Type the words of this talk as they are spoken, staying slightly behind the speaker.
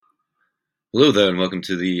Hello there, and welcome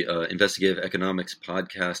to the Investigative Economics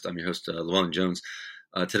Podcast. I'm your host, Llewellyn Jones.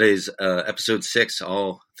 Today's episode 6,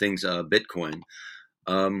 all things Bitcoin.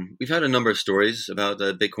 We've had a number of stories about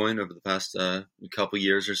Bitcoin over the past couple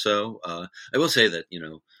years or so. I will say that,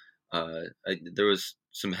 there was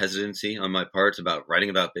some hesitancy on my part about writing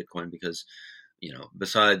about Bitcoin because,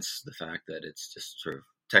 besides the fact that it's just sort of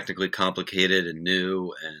technically complicated and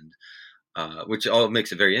new and which all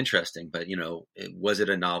makes it very interesting. But was it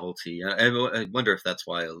a novelty? I wonder if that's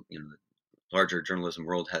why the larger journalism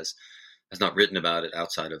world has not written about it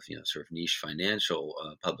outside of sort of niche financial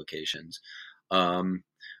publications.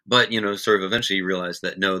 But sort of eventually you realize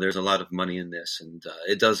that no, there's a lot of money in this, and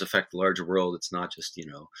it does affect the larger world. It's not just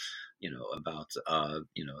about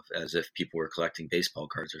as if people were collecting baseball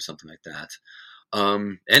cards or something like that.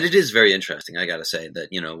 And it is very interesting. I got to say that,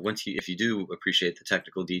 if you do appreciate the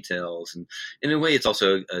technical details, and in a way, it's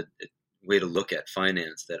also a way to look at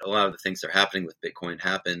finance, that a lot of the things that are happening with Bitcoin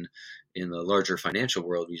happen in the larger financial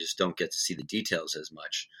world. We just don't get to see the details as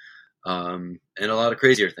much. And a lot of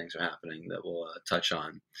crazier things are happening that we'll touch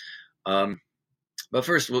on. But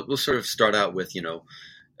first, we'll sort of start out with,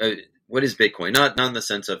 what is Bitcoin? Not in the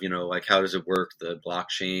sense of, like how does it work, the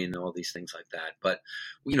blockchain, all these things like that. But,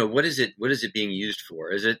 what is it being used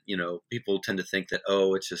for? Is it, people tend to think that,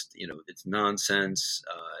 oh, it's just, it's nonsense.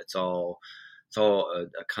 It's all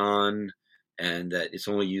a con, and that it's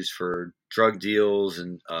only used for drug deals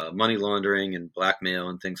and money laundering and blackmail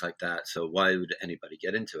and things like that. So why would anybody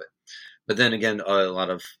get into it? But then again, a lot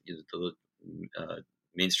of the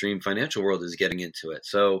mainstream financial world is getting into it.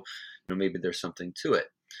 So, maybe there's something to it.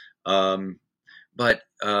 But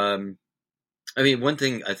one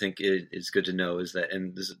thing I think is good to know is that,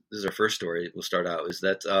 and this is our first story we'll start out, is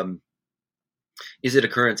that, is it a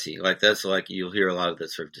currency? Like, that's like, you'll hear a lot of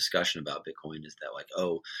this sort of discussion about Bitcoin is that, like,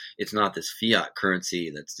 oh, it's not this fiat currency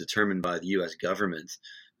that's determined by the U.S. government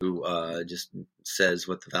who just says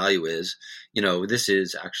what the value is. This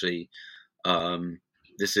is actually,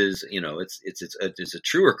 it's a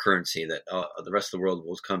truer currency that the rest of the world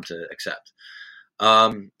will come to accept.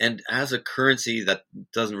 And as a currency, that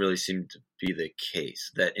doesn't really seem to be the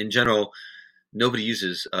case. That in general, nobody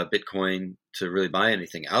uses Bitcoin to really buy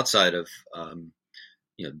anything outside of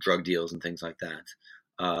drug deals and things like that.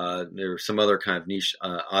 There are some other kind of niche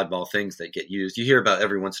oddball things that get used. You hear about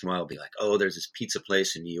every once in a while, be like, oh, there's this pizza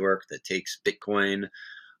place in New York that takes Bitcoin,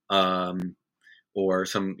 or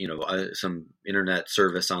some internet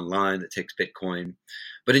service online that takes Bitcoin.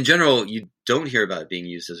 But in general, you don't hear about it being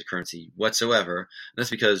used as a currency whatsoever. And that's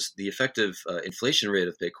because the effective inflation rate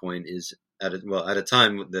of Bitcoin is at a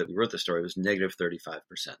time that we wrote the story, was negative 35%.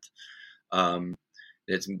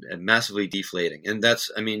 It's massively deflating. And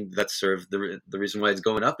that's sort of the reason why it's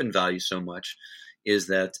going up in value so much, is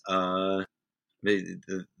that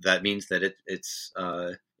that means that its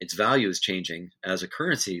value is changing as a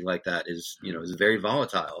currency like that is very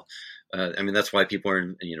volatile. That's why people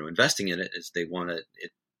are, investing in it, is they want it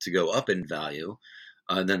to go up in value.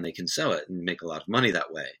 Then they can sell it and make a lot of money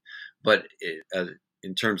that way. But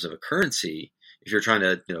in terms of a currency, if you're trying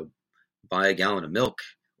to, buy a gallon of milk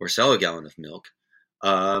or sell a gallon of milk,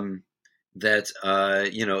 if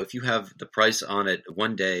you have the price on it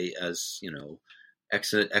one day as,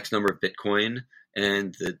 X number of Bitcoin,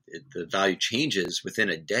 and the value changes within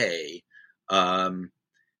a day,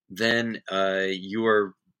 then you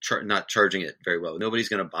are not charging it very well. Nobody's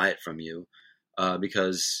going to buy it from you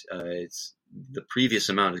because the previous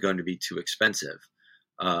amount is going to be too expensive,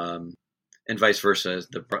 and vice versa if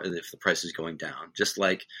the price is going down. Just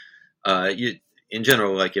like in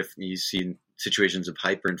general, like if you see situations of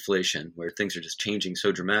hyperinflation where things are just changing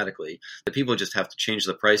so dramatically that people just have to change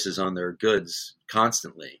the prices on their goods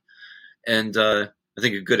constantly. And I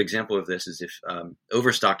think a good example of this is if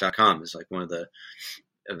Overstock.com is like one of a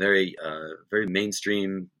very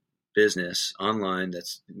mainstream business online that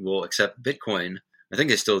will accept Bitcoin. I think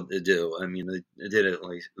they still do. They did it at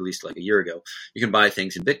least like a year ago. You can buy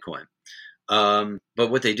things in Bitcoin.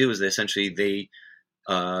 But what they do is they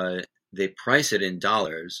price it in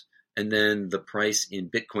dollars, and then the price in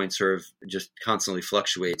Bitcoin sort of just constantly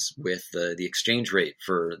fluctuates with the exchange rate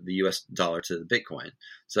for the US dollar to the Bitcoin.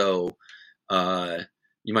 So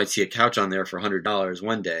you might see a couch on there for $100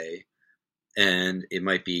 one day, and it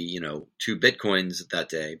might be, 2 Bitcoins that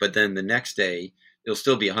day. But then the next day, it'll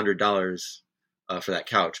still be $100 for that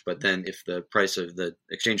couch. But then if the price of the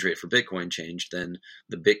exchange rate for Bitcoin changed, then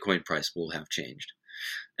the Bitcoin price will have changed.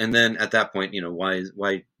 And then at that point,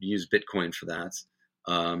 why use Bitcoin for that?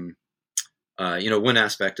 One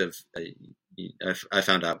aspect of I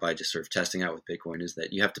found out by just sort of testing out with Bitcoin is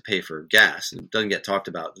that you have to pay for gas. And it doesn't get talked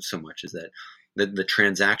about so much, is that the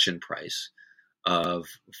transaction price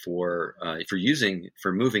for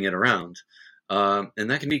moving it around, and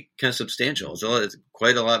that can be kind of substantial. So it's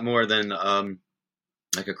quite a lot more than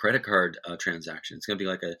like a credit card transaction. It's going to be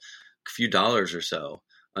like a few dollars or so.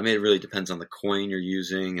 I mean, it really depends on the coin you're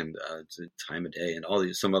using and the time of day and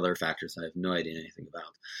some other factors I have no idea anything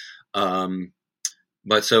about.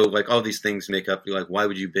 But so like all these things make up, like, why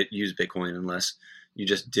would you use Bitcoin unless you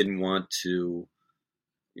just didn't want to?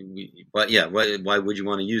 But yeah, why would you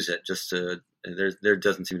want to use it? There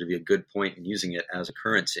doesn't seem to be a good point in using it as a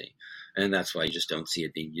currency. And that's why you just don't see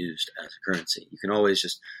it being used as a currency. You can always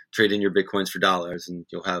just trade in your Bitcoins for dollars and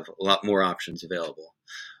you'll have a lot more options available.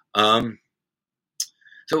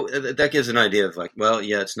 So that gives an idea of like, well,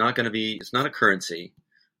 yeah, it's not a currency.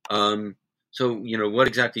 So, what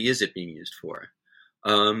exactly is it being used for?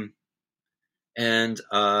 And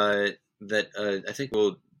I think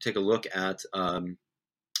we'll take a look at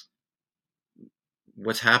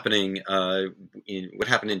what happened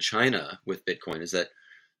in China with Bitcoin. Is that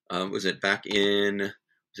was it back in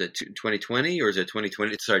 2020 or is it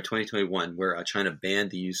 2020? Sorry, 2021, where China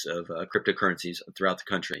banned the use of cryptocurrencies throughout the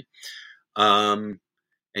country.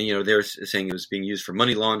 And they're saying it was being used for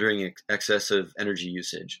money laundering, excessive energy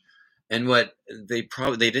usage, and what they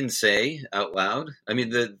didn't say out loud. I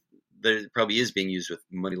mean, there probably is being used with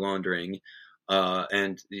money laundering,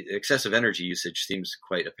 and the excessive energy usage seems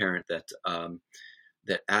quite apparent. That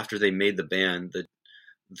after they made the ban,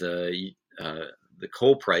 the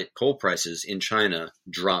coal prices in China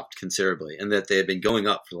dropped considerably, and that they had been going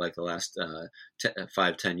up for like the last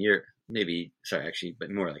 5-10 years,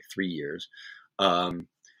 but more like 3 years.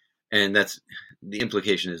 And that's the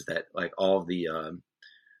implication is that like all the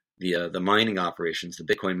mining operations, the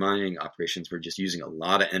Bitcoin mining operations, were just using a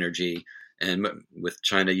lot of energy, and with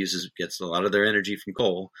China gets a lot of their energy from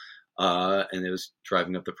coal, and it was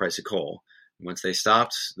driving up the price of coal. Once they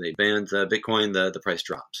stopped, they banned Bitcoin, the price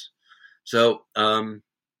drops. So,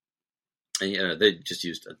 they just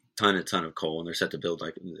used a ton of coal, and they're set to build,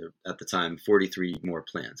 like, at the time, 43 more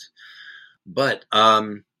plants. But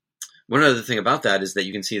one other thing about that is that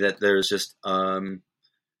you can see that there's just a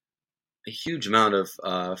huge amount of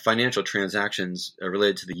financial transactions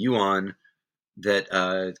related to the yuan that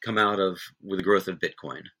come out with the growth of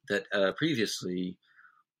Bitcoin. That previously,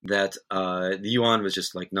 that the yuan was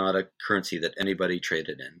just like not a currency that anybody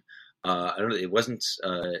traded in. I don't know. It wasn't.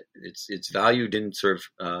 Its value didn't sort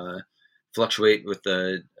of fluctuate with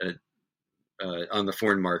on the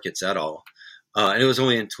foreign markets at all. And it was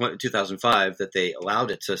only in 2005 that they allowed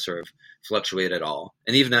it to sort of fluctuate at all.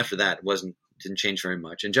 And even after that, didn't change very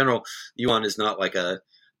much. In general, yuan is not like a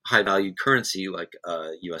high valued currency like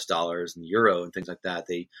U.S. dollars and the euro and things like that.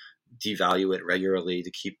 They devalue it regularly to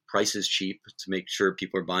keep prices cheap, to make sure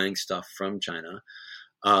people are buying stuff from China.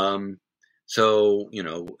 So,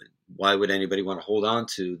 why would anybody want to hold on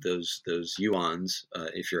to those yuans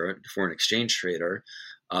if you're a foreign exchange trader?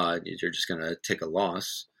 You're just going to take a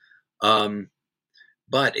loss.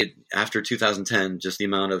 But after 2010, just the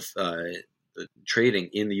amount of trading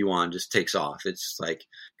in the yuan just takes off. It's like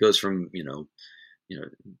goes from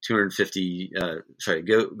 250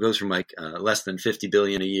 goes from like less than 50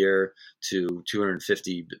 billion a year to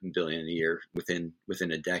 250 billion a year within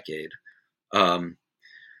a decade. And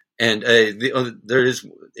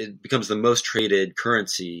it becomes the most traded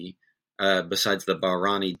currency besides the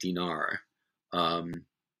Bahraini dinar,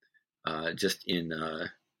 just in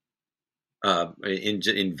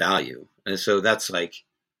value. And so that's like,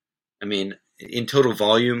 I mean, in total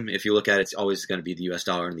volume, if you look at it, it's always going to be the U.S.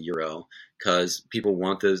 dollar and the euro, because people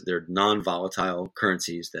want those. They're non-volatile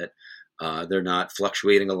currencies that they're not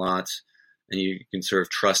fluctuating a lot, and you can sort of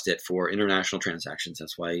trust it for international transactions.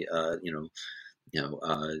 That's why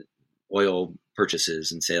oil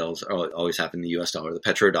purchases and sales always happen in the U.S. dollar, the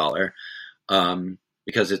petrodollar,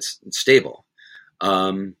 because it's stable.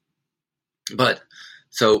 But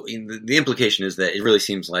so the implication is that it really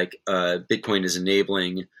seems like Bitcoin is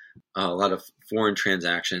enabling a lot of foreign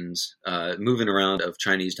transactions, moving around of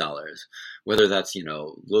Chinese dollars, whether that's,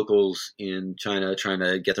 locals in China trying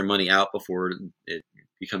to get their money out before it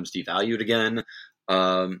becomes devalued again.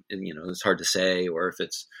 And, it's hard to say, or if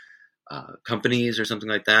it's companies or something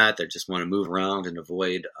like that just want to move around and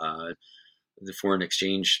avoid the foreign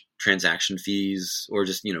exchange transaction fees, or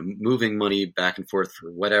just, moving money back and forth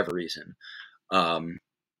for whatever reason.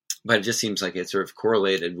 But it just seems like it's sort of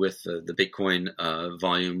correlated with the Bitcoin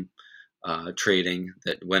volume trading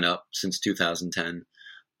that went up since 2010.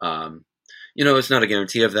 It's not a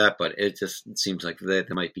guarantee of that, but it just seems like they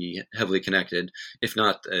might be heavily connected. If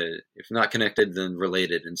not connected, then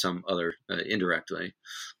related in some other indirectly.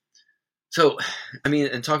 So, I mean,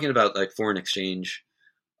 and talking about like foreign exchange,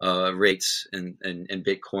 rates and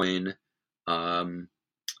Bitcoin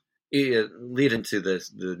lead into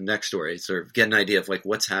the next story, sort of get an idea of like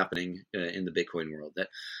what's happening in the Bitcoin world. That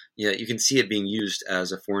you can see it being used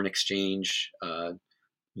as a foreign exchange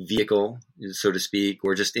vehicle, so to speak,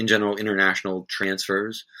 or just in general international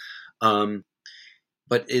transfers.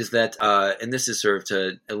 But is that, and this is sort of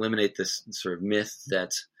to eliminate this sort of myth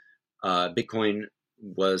that Bitcoin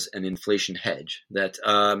was an inflation hedge, that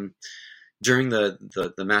during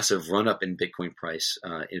the massive run up in Bitcoin price,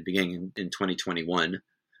 it began in 2021,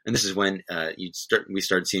 and this is when we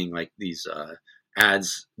started seeing like these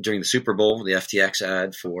ads during the Super Bowl, the FTX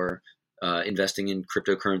ad for investing in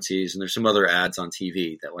cryptocurrencies, and there's some other ads on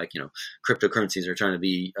TV that like cryptocurrencies are trying to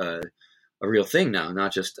be a real thing now,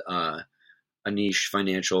 not just a niche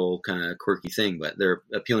financial kind of quirky thing, but they're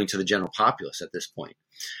appealing to the general populace at this point.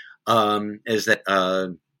 Is that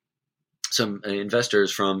some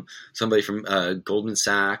investors somebody from Goldman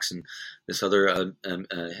Sachs and this other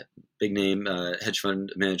big name hedge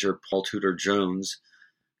fund manager, Paul Tudor Jones,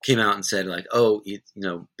 came out and said like, oh,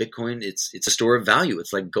 Bitcoin, it's a store of value.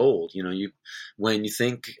 It's like gold. When you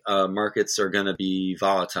think markets are going to be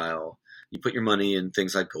volatile, you put your money in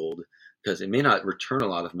things like gold because it may not return a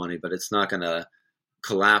lot of money, but it's not going to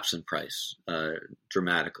collapse in price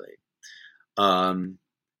dramatically. And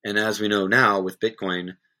as we know now with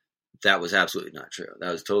Bitcoin, that was absolutely not true.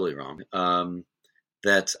 That was totally wrong.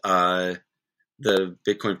 That the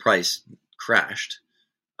Bitcoin price crashed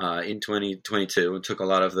in 2022 and took a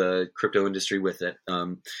lot of the crypto industry with it.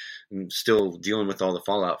 I'm still dealing with all the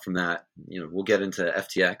fallout from that. We'll get into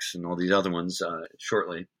FTX and all these other ones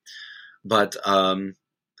shortly. But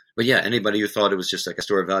yeah, anybody who thought it was just like a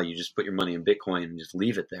store of value, just put your money in Bitcoin and just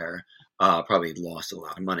leave it there, probably lost a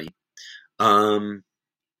lot of money. And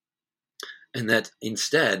that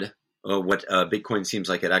instead, what Bitcoin seems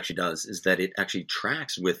like it actually does is that it actually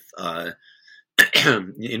tracks with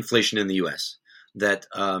inflation in the U.S. That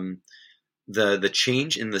the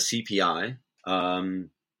change in the CPI,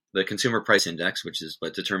 the Consumer Price Index, which is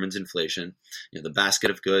what determines inflation, the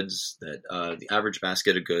basket of goods, that the average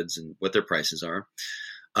basket of goods and what their prices are,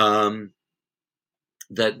 that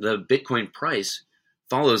the Bitcoin price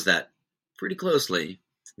follows that pretty closely.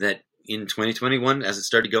 That in 2021, as it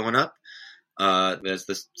started going up, as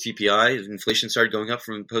the CPI inflation started going up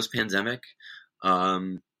from post-pandemic,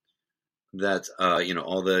 that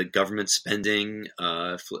all the government spending,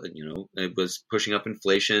 it was pushing up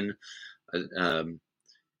inflation, and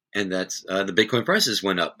that the Bitcoin prices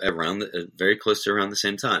went up around very close to around the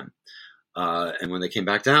same time. And when they came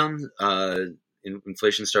back down,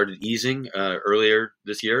 inflation started easing earlier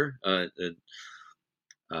this year. The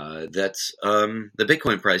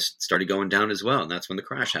Bitcoin price started going down as well, and that's when the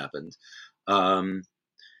crash happened. And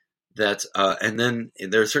then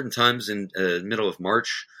there are certain times in the middle of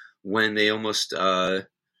March when they almost in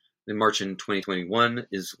March in 2021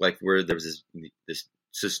 is like where there was this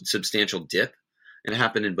substantial dip, and it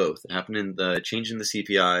happened in both. It happened in the change in the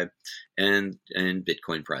CPI and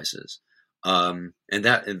Bitcoin prices. And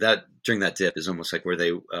that during that dip is almost like where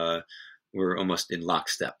they were almost in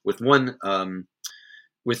lockstep with one.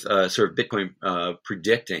 With sort of Bitcoin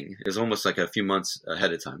predicting is almost like a few months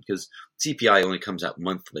ahead of time, because CPI only comes out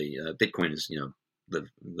monthly. Bitcoin is the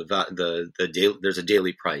daily, there's a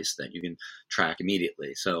daily price that you can track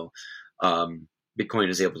immediately. So Bitcoin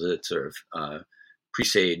is able to sort of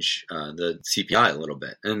presage the CPI a little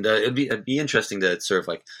bit, and it'd be interesting to sort of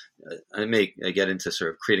like I may get into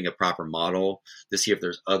sort of creating a proper model to see if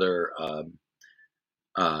there's other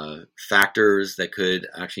factors that could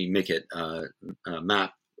actually make it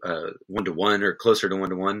map 1-to-1 or closer to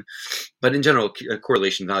 1-to-1. But in general,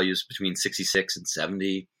 correlation values between 66 and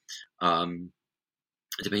 70,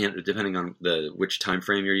 depending on which time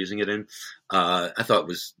frame you're using it in, I thought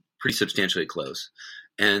was pretty substantially close.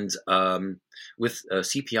 And with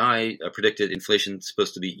CPI predicted inflation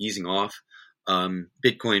supposed to be easing off,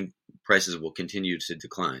 Bitcoin prices will continue to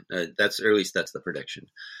decline. That's, or at least that's the prediction,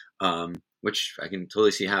 which I can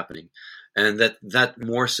totally see happening. And that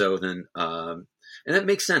more so than, and that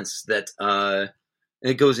makes sense that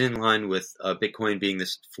it goes in line with Bitcoin being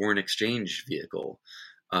this foreign exchange vehicle,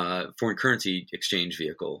 foreign currency exchange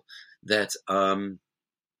vehicle, that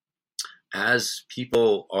as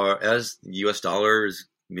the US dollar is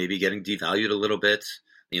maybe getting devalued a little bit.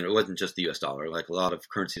 It wasn't just the US dollar, like a lot of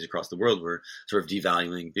currencies across the world were sort of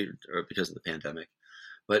devaluing because of the pandemic.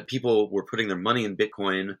 But people were putting their money in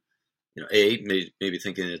Bitcoin, maybe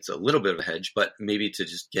thinking it's a little bit of a hedge, but maybe to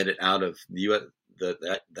just get it out of the US,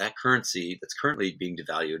 that currency that's currently being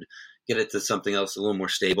devalued, get it to something else a little more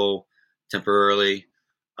stable temporarily.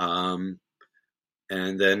 And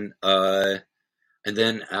then And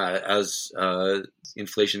then as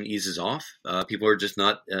inflation eases off, people are just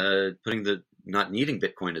not not needing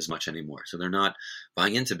Bitcoin as much anymore. So they're not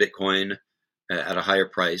buying into Bitcoin at a higher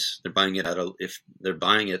price. They're buying it if they're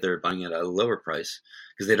buying it, they're buying it at a lower price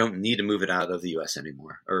because they don't need to move it out of the U.S.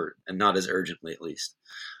 anymore, and not as urgently at least.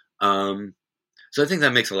 So I think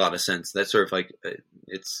that makes a lot of sense. That's sort of like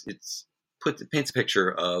paints a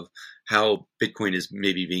picture of how Bitcoin is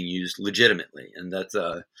maybe being used legitimately, and that's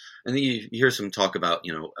and then you hear some talk about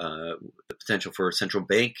the potential for central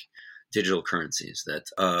bank digital currencies that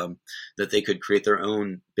they could create their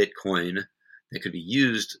own Bitcoin that could be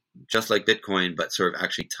used just like Bitcoin, but sort of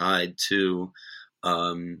actually tied to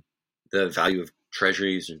the value of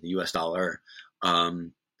treasuries or the U.S. dollar,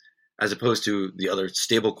 as opposed to the other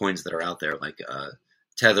stable coins that are out there like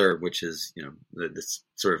Tether, which is this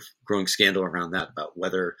sort of growing scandal around that about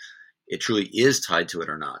whether it truly is tied to it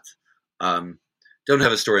or not. Don't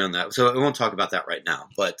have a story on that, so I won't talk about that right now.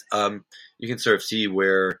 But you can sort of see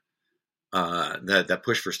where that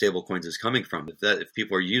push for stable coins is coming from. If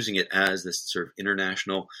people are using it as this sort of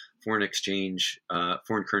international foreign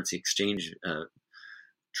currency exchange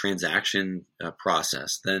transaction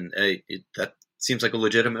process, then that seems like a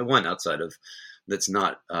legitimate one outside of that's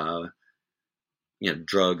not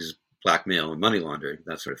drugs, blackmail, and money laundering,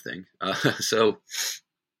 that sort of thing. So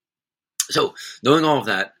knowing all of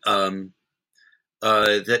that, had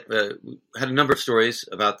a number of stories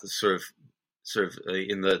about the sort of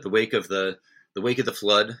in the wake of the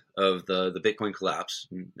flood of the Bitcoin collapse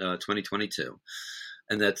in 2022,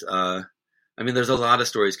 and that there's a lot of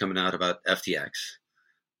stories coming out about FTX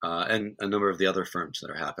and a number of the other firms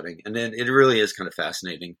that are happening, and then it really is kind of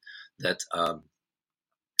fascinating that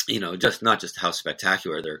just not just how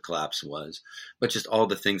spectacular their collapse was, but just all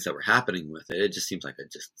the things that were happening with it. It just seems like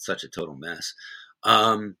just such a total mess.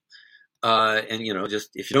 And just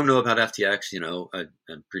if you don't know about FTX,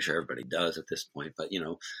 I'm pretty sure everybody does at this point, but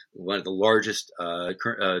one of the largest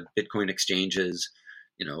Bitcoin exchanges,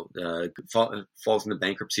 falls into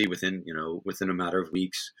bankruptcy within a matter of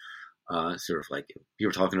weeks. Sort of like you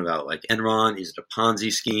were talking about, like Enron, is it a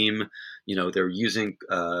Ponzi scheme? They're using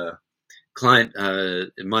client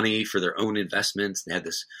money for their own investments. They had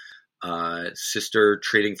this sister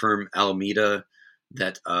trading firm, Alameda,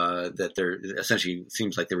 that they're essentially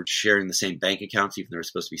seems like they were sharing the same bank accounts, even though they're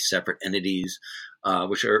supposed to be separate entities,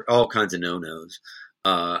 which are all kinds of no-nos.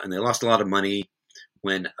 And they lost a lot of money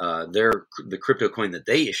when the crypto coin that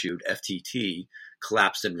they issued, FTT,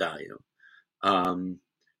 collapsed in value, and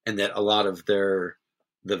that a lot of the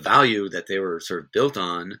value that they were sort of built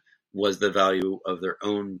on was the value of their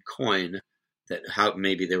own coin, that how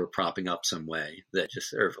maybe they were propping up some way that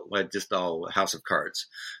just all a house of cards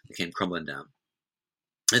that came crumbling down.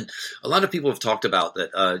 And a lot of people have talked about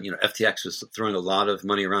that, FTX was throwing a lot of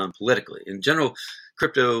money around politically. In general,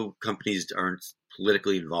 crypto companies aren't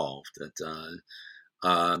politically involved.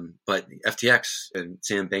 But FTX and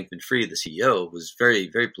Sam Bankman-Fried, the CEO, was very,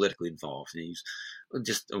 very politically involved. And he's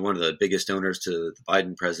just one of the biggest donors to the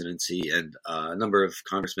Biden presidency and a number of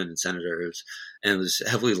congressmen and senators, and was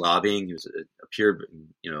heavily lobbying. He appeared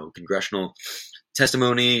in, congressional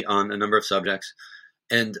testimony on a number of subjects.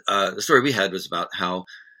 And the story we had was about how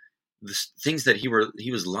the things that he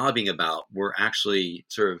was lobbying about were actually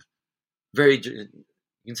sort of very, you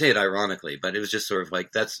can say it ironically, but it was just sort of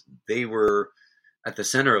like they were at the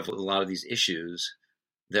center of a lot of these issues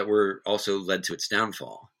that were also led to its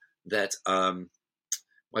downfall. That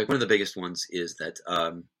like one of the biggest ones is that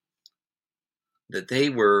that they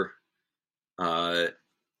were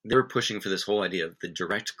pushing for this whole idea of the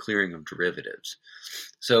direct clearing of derivatives.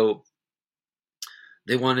 So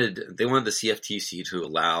they wanted the CFTC to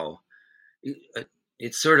allow.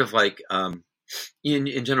 It's sort of like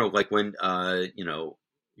in general, like when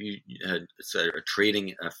you had a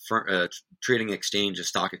trading exchange, a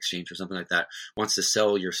stock exchange or something like that, wants to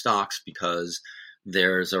sell your stocks because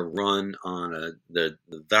there's a run on the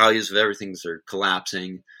values of everything are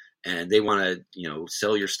collapsing, and they want to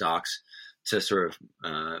sell your stocks to sort of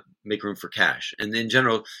make room for cash. And in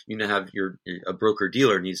general, have a broker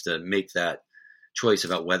dealer needs to make that choice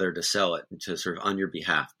about whether to sell it to sort of on your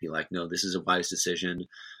behalf, be like, no, this is a wise decision.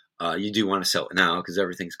 You do want to sell it now because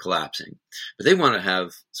everything's collapsing. But they want to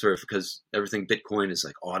have sort of, because everything Bitcoin is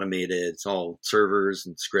like automated, it's all servers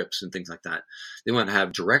and scripts and things like that. They want to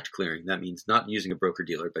have direct clearing. That means not using a broker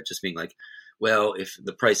dealer, but just being like, well, if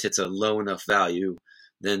the price hits a low enough value,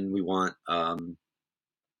 then we want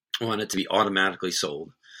it to be automatically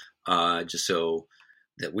sold, just so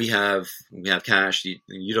that we have cash.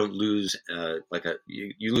 You don't lose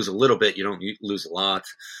you lose a little bit, you don't lose a lot.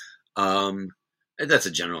 That's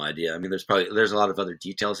a general idea. I mean, there's a lot of other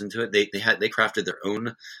details into it. They crafted their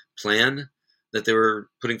own plan that they were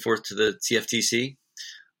putting forth to the CFTC.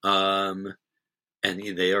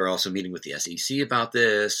 And they are also meeting with the SEC about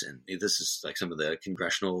this. And this is like some of the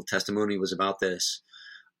congressional testimony was about this.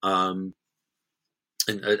 And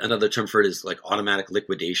another term for it is like automatic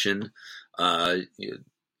liquidation.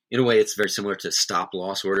 In a way, it's very similar to stop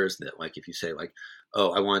loss orders that, like, if you say like,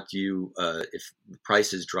 oh, I want you, if the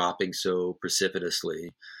price is dropping so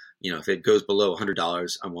precipitously, if it goes below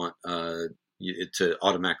 $100, I want it to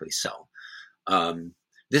automatically sell.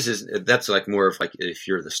 That's like more of like if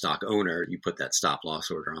you're the stock owner, you put that stop loss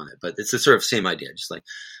order on it. But it's the sort of same idea, just like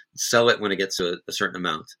sell it when it gets to a certain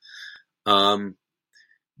amount.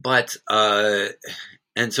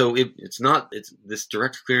 And so it's this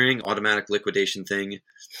direct clearing automatic liquidation thing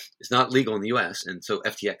is not legal in the US. And so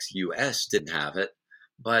FTX US didn't have it,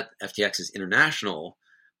 but FTX's international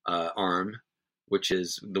arm, which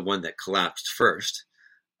is the one that collapsed first,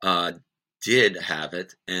 did have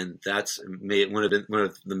it. And that's one of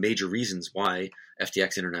the major reasons why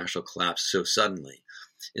FTX International collapsed so suddenly,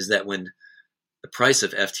 is that when the price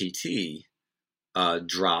of FTT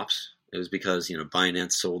drops, it was because,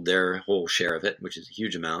 Binance sold their whole share of it, which is a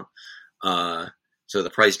huge amount. So the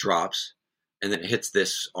price drops, and then it hits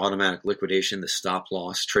this automatic liquidation, the stop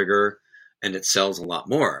loss trigger, and it sells a lot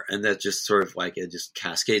more. And that just sort of like, it just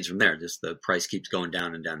cascades from there. Just the price keeps going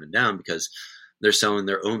down and down and down because they're selling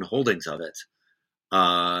their own holdings of it.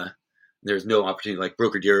 There's no opportunity, like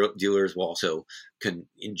broker dealers will also can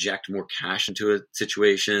inject more cash into a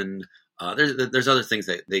situation. There's other things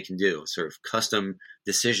that they can do, sort of custom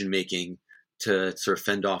decision making to sort of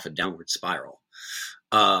fend off a downward spiral.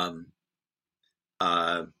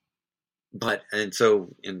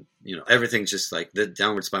 Everything's just like the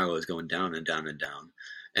downward spiral is going down and down and down.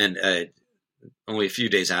 And only a few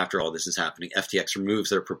days after all this is happening, FTX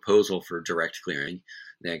removes their proposal for direct clearing.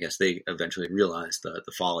 I guess they eventually realized the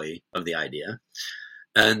folly of the idea.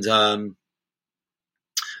 And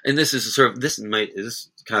this is this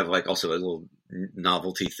kind of like also a little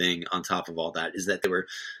novelty thing on top of all that, is that they were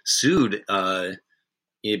sued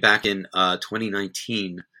back in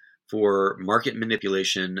 2019 for market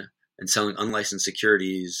manipulation and selling unlicensed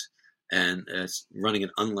securities and running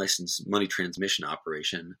an unlicensed money transmission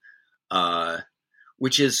operation,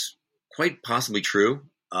 which is quite possibly true.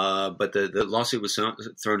 But the lawsuit was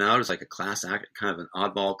thrown out as like a class act, kind of an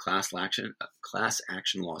oddball class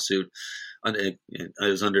action lawsuit. It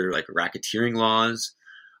was under like racketeering laws.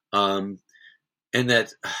 And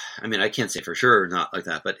that, I mean, I can't say for sure or not like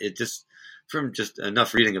that, but it just, from just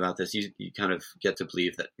enough reading about this, you kind of get to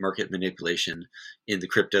believe that market manipulation in the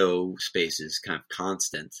crypto space is kind of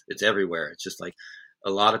constant. It's everywhere. It's just like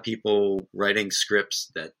a lot of people writing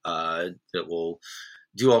scripts that will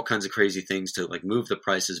do all kinds of crazy things to like move the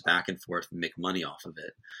prices back and forth and make money off of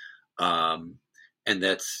it. And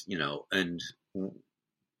that's, and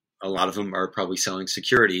a lot of them are probably selling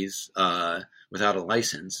securities without a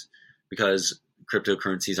license, because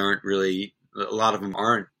cryptocurrencies aren't really, a lot of them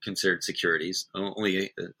aren't considered securities.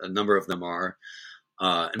 Only a number of them are.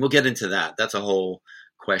 And we'll get into that. That's a whole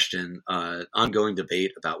question, ongoing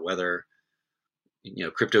debate about whether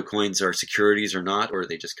crypto coins are securities or not, or are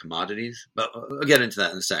they just commodities? But I'll get into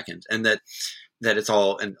that in a second. And that it's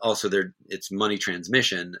all, and also it's money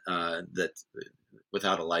transmission that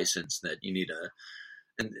without a license that you need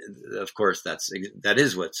and of course that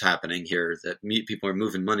is what's happening here. That people are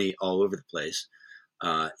moving money all over the place,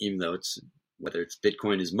 even though whether it's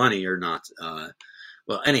Bitcoin is money or not.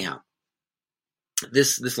 Well, anyhow.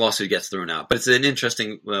 This lawsuit gets thrown out, but it's an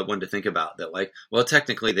interesting one to think about, that like, well,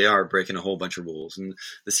 technically they are breaking a whole bunch of rules, and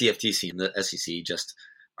the CFTC and the SEC just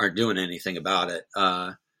aren't doing anything about it.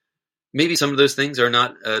 Maybe some of those things are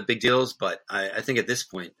not big deals, but I think at this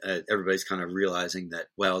point, everybody's kind of realizing that,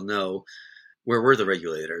 well, no, where were the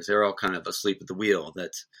regulators? They're all kind of asleep at the wheel.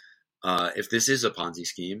 That if this is a Ponzi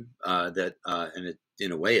scheme, and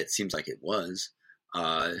in a way it seems like it was,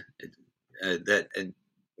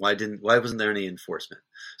 why wasn't there any enforcement?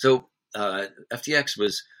 So FTX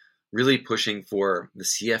was really pushing for the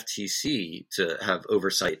CFTC to have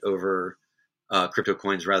oversight over crypto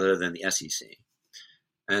coins rather than the SEC.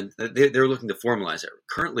 And they're looking to formalize it.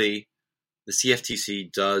 Currently, the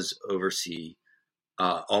CFTC does oversee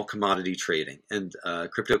all commodity trading, and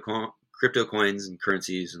crypto coins and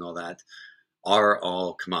currencies and all that are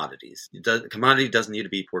all commodities. Commodity doesn't need to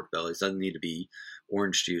be pork bellies, doesn't need to be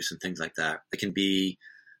orange juice and things like that. It can be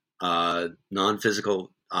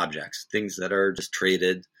non-physical objects, things that are just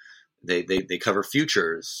traded. They cover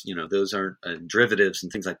futures, those aren't derivatives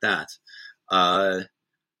and things like that.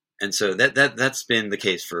 And so that's been the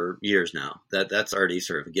case for years now. That's already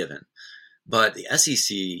sort of a given. But the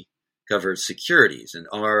SEC covers securities, and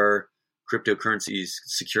are cryptocurrencies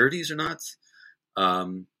securities or not?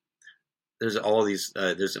 There's all these.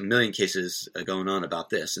 There's a million cases going on about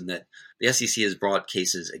this, and that the SEC has brought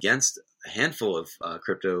cases against a handful of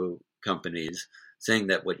crypto companies, saying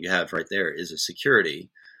that what you have right there is a security,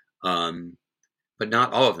 but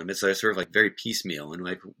not all of them. It's sort of like very piecemeal, and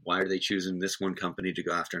like, why are they choosing this one company to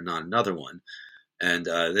go after, not another one? And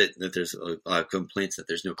that there's a lot of complaints that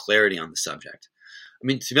there's no clarity on the subject. I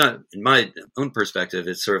mean, to be honest, in my own perspective,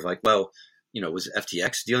 it's sort of like, well, was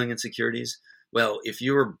FTX dealing in securities? Well, if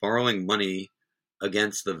you were borrowing money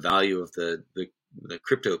against the value of the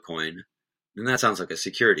crypto coin, then that sounds like a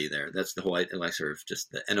security there. That's the whole, like, sort of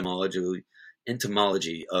just the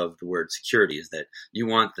etymology of the word security, is that you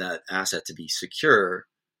want that asset to be secure,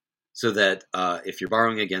 so that if you're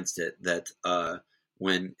borrowing against it, that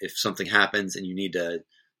if something happens and you need to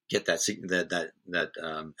get that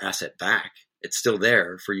asset back, it's still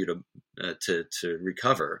there for you to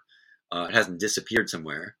recover. It hasn't disappeared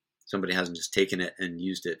somewhere. Somebody hasn't just taken it and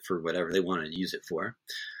used it for whatever they want to use it for.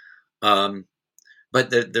 But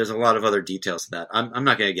there's a lot of other details to that. I'm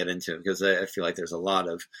not going to get into it, because I feel like there's a lot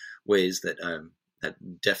of ways that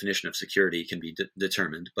that definition of security can be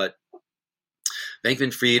determined. But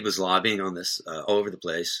Bankman-Fried was lobbying on this all over the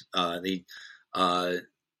place.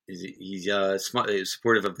 He's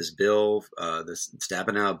supportive of this bill, this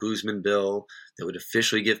Stabenow-Boozman bill, that would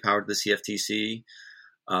officially give power to the CFTC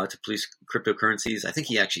to police cryptocurrencies. I think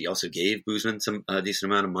he actually also gave Boozman some decent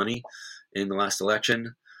amount of money in the last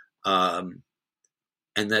election. And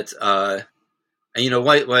that, why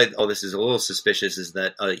all this is a little suspicious is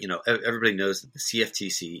that, everybody knows that the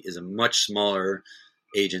CFTC is a much smaller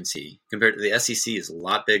agency compared to the SEC. Is a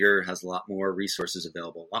lot bigger, has a lot more resources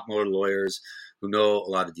available, a lot more lawyers who know a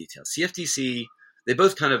lot of details. CFTC, they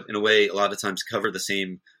both kind of, in a way, a lot of times cover the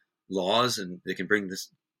same laws, and they can bring this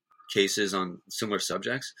cases on similar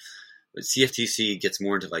subjects. But CFTC gets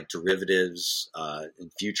more into like derivatives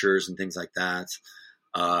and futures and things like that.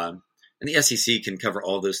 And the SEC can cover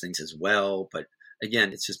all those things as well, but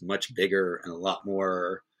again, it's just much bigger and a lot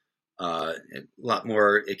more it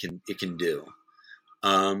can do.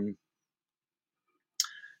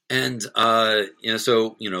 It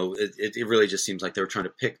really just seems like they were trying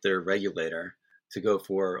to pick their regulator to go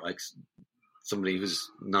for, like, somebody who's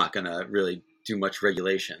not going to really do much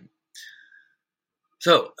regulation.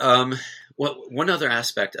 So, one other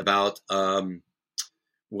aspect about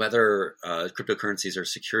whether cryptocurrencies are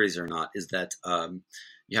securities or not is that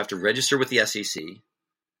you have to register with the SEC,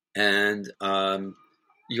 and a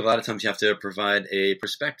lot of times you have to provide a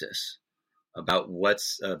prospectus about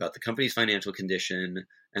about the company's financial condition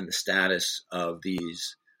and the status of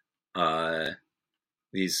these cryptocurrencies.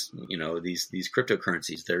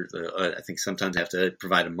 I think sometimes they have to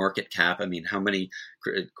provide a market cap. I mean, how many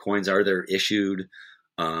coins are there issued?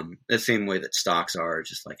 The same way that stocks are,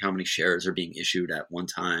 just like how many shares are being issued at one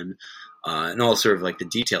time, and all sort of like the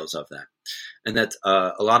details of that. And that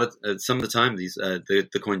some of the time these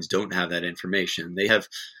the coins don't have that information. There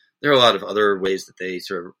are a lot of other ways that they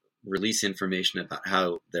sort of release information about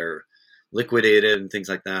how they're liquidated and things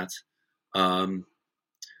like that. And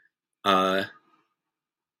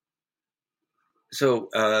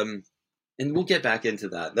we'll get back into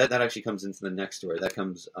that. That actually comes into the next story. That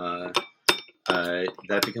comes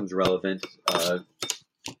that becomes relevant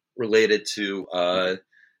related to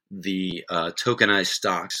the tokenized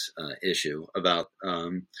stocks issue about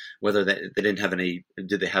whether they did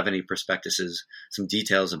they have any prospectuses, some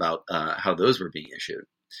details about how those were being issued.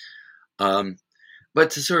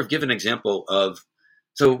 But to sort of give an example of,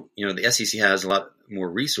 the SEC has a lot more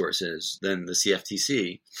resources than the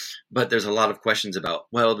CFTC, but there's a lot of questions about,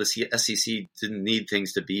 well, the SEC didn't need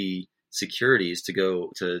things to be securities to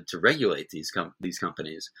go to regulate these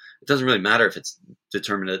companies. It doesn't really matter if it's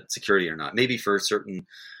determined a security or not. Maybe for certain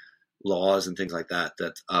laws and things like that,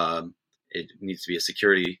 it needs to be a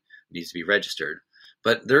security, needs to be registered.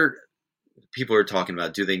 But people are talking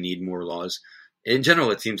about, do they need more laws? In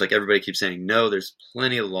general, it seems like everybody keeps saying, no, there's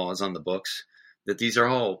plenty of laws on the books, that these are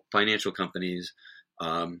all financial companies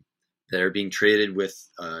that are being traded with,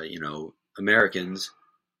 Americans,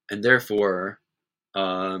 and therefore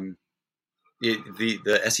the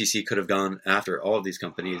SEC could have gone after all of these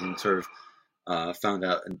companies and sort of found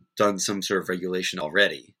out and done some sort of regulation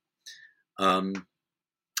already. And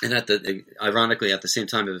ironically, at the same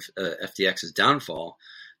time of FTX's downfall,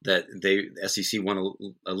 that the SEC won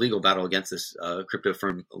a legal battle against this crypto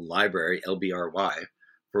firm Library, LBRY,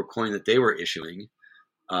 for a coin that they were issuing.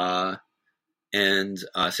 and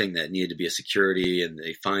saying that it needed to be a security, and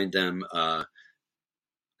they fined them, and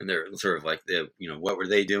they're sort of like, what were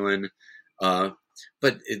they doing? But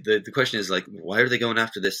the question is, like, why are they going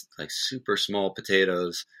after this like super small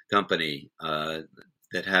potatoes company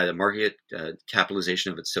that had a market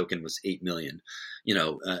capitalization of its token was 8 million?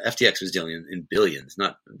 FTX was dealing in billions,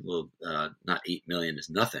 not 8 million is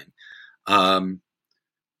nothing.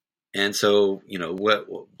 And so, what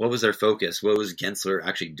was their focus? What was Gensler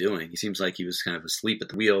actually doing? He seems like he was kind of asleep at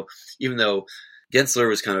the wheel, even though Gensler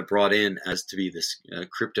was kind of brought in as to be this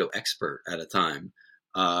crypto expert at a time.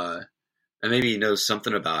 And maybe he knows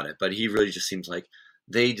something about it, but he really just seems like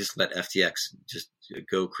they just let FTX just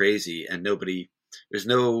go crazy, and there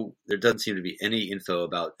doesn't seem to be any info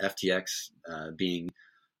about FTX being,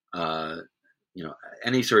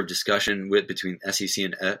 any sort of discussion between SEC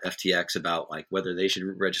and FTX about like whether they should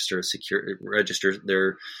register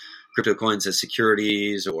their crypto coins as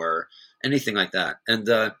securities or anything like that. And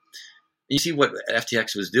you see what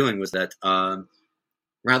FTX was doing was that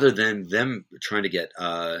rather than them trying to get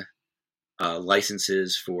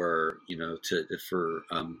licenses for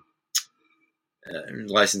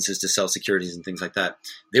licenses to sell securities and things like that,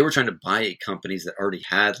 they were trying to buy companies that already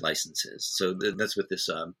had licenses. So that's what this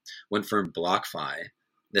one firm, BlockFi,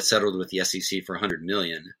 that settled with the SEC for $100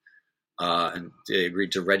 million, and they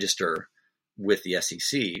agreed to register with the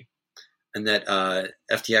SEC, and that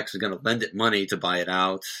FTX was going to lend it money to buy it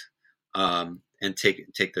out, and take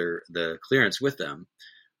the clearance with them,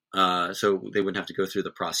 so they wouldn't have to go through the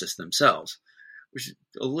process themselves, which is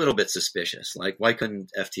a little bit suspicious. Like, why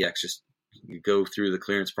couldn't FTX just go through the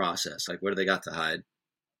clearance process? Like, what do they got to hide?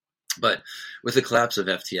 But with the collapse of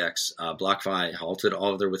FTX, BlockFi halted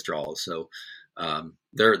all of their withdrawals, so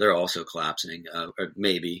they're also collapsing. Or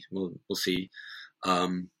maybe we'll see.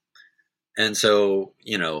 And so,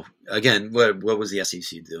 again, what was the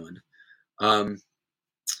SEC doing? And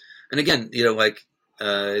again,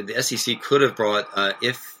 the SEC could have brought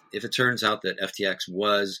if it turns out that FTX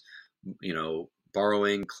was,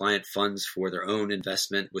 borrowing client funds for their own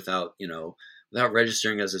investment without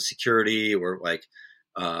registering as a security, or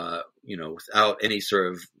without any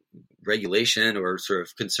sort of regulation or sort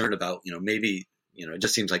of concern about, maybe, it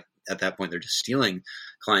just seems like at that point they're just stealing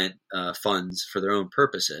client funds for their own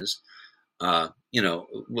purposes. A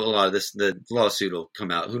lot of this, the lawsuit will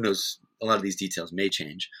come out. Who knows? A lot of these details may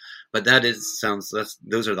change, but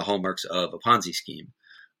those are the hallmarks of a Ponzi scheme.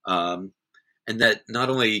 And that not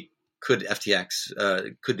only could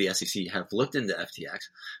the SEC have looked into FTX,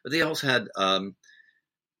 but they also had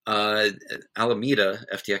Alameda,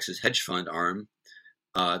 FTX's hedge fund arm,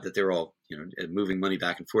 that they were all moving money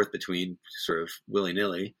back and forth between sort of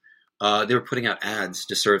willy-nilly. They were putting out ads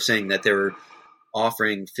just sort of saying that they were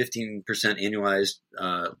offering 15% annualized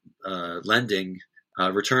lending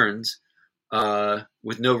returns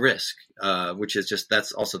with no risk, which is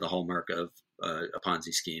that's also the hallmark of a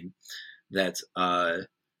Ponzi scheme. That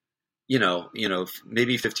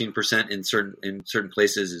maybe 15% in certain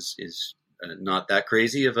places is not that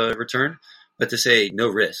crazy of a return, but to say no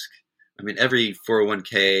risk, I mean, every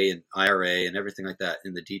 401k and IRA and everything like that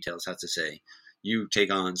in the details has to say you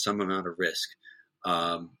take on some amount of risk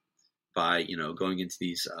by going into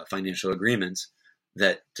these financial agreements.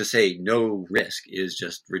 That to say no risk is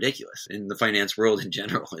just ridiculous in the finance world in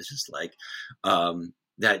general. It's just like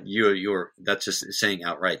that that's just saying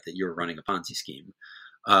outright that you're running a Ponzi scheme.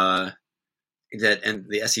 And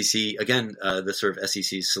the SEC, again, the sort of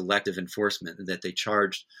SEC's selective enforcement, that they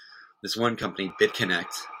charged this one company,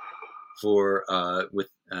 BitConnect, for with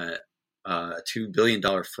a $2 billion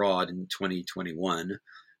fraud in 2021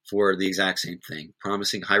 for the exact same thing,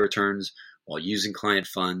 promising high returns while using client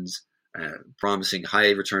funds, promising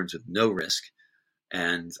high returns with no risk,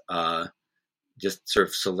 and just sort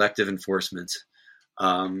of selective enforcement.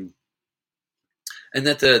 And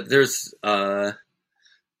that there's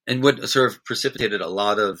and what sort of precipitated a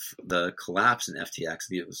lot of the collapse in FTX,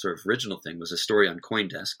 the sort of original thing, was a story on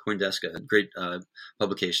CoinDesk. CoinDesk, a great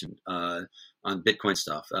publication on Bitcoin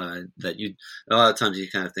stuff. That a lot of times you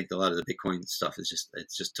kind of think a lot of the Bitcoin stuff is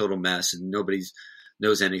just total mess and nobody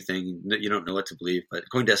knows anything. You don't know what to believe. But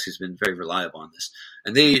CoinDesk has been very reliable on this,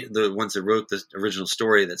 and the ones that wrote the original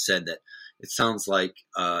story that said that it sounds like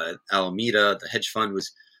Alameda, the hedge fund,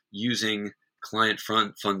 was using client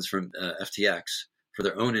funds from FTX for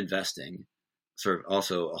their own investing, sort of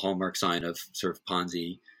also a hallmark sign of sort of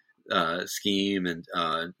Ponzi scheme, and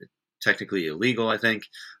technically illegal, I think,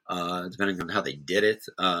 depending on how they did it.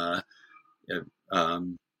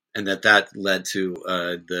 And that led to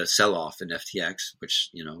the sell-off in FTX, which,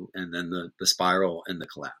 and then the spiral and the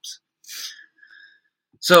collapse.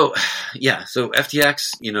 So yeah, so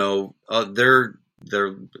FTX,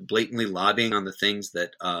 they're blatantly lobbying on the things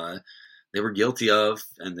that they were guilty of,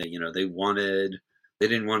 and they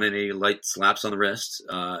didn't want any light slaps on the wrist,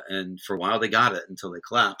 and for a while they got it until they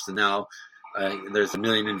collapsed, and now there's a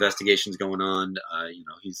million investigations going on.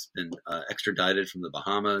 He's been extradited from the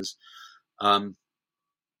Bahamas. One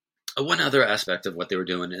other aspect of what they were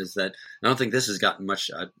doing is that I don't think this has gotten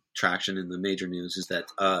much traction in the major news. Is that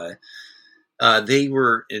they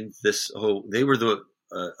were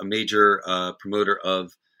a major promoter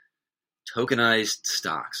of tokenized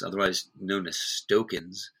stocks, otherwise known as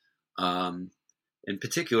tokens. In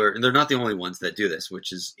particular, and they're not the only ones that do this,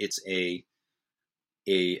 which is it's a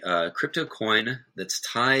crypto coin that's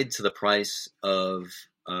tied to the price of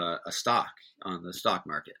a stock on the stock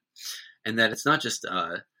market, and that it's not just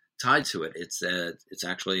tied to it. It's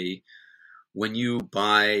actually when you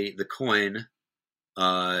buy the coin,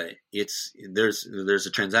 there's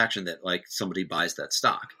a transaction that like somebody buys that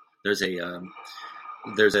stock. There's a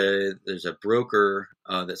broker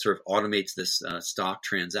that sort of automates this stock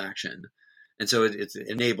transaction, and so it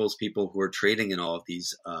enables people who are trading in all of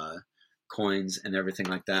these coins and everything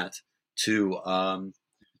like that to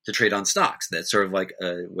trade on stocks. That's sort of like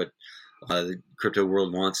what the crypto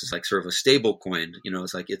world wants is like sort of a stable coin.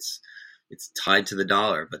 It's like it's tied to the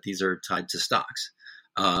dollar, but these are tied to stocks.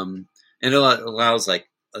 And it allows like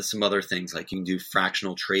some other things, like you can do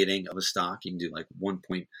fractional trading of a stock. You can do like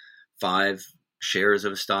 1.5 shares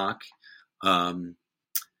of a stock. And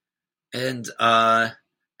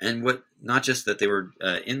what, not just that they were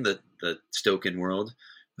in the token world,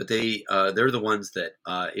 but they're the ones that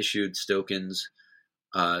issued tokenized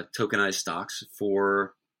stocks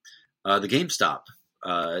for the GameStop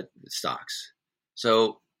stocks.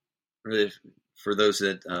 So for those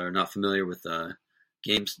that are not familiar with the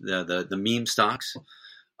meme stocks,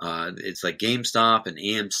 it's like GameStop and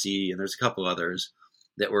AMC, and there's a couple others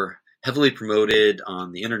that were heavily promoted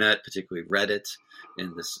on the internet, particularly Reddit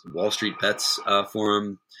and this Wall Street Bets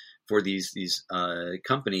forum for these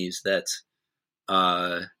companies that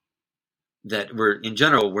were in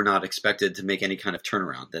general were not expected to make any kind of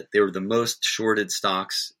turnaround. That they were the most shorted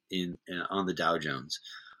stocks on the Dow Jones.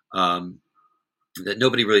 That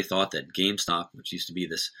nobody really thought that GameStop, which used to be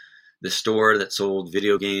the store that sold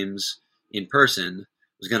video games in person,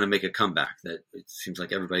 was going to make a comeback. That it seems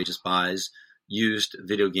like everybody just buys used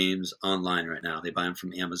video games online right now. They buy them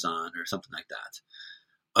from Amazon or something like that.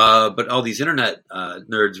 But all these internet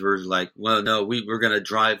nerds were like, well, no, we're going to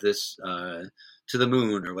drive this to the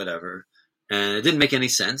moon or whatever. And it didn't make any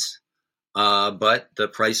sense, but the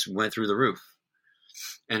price went through the roof.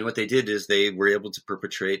 And what they did is they were able to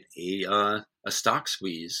perpetrate a stock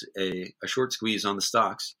squeeze, a short squeeze on the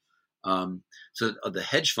stocks. So the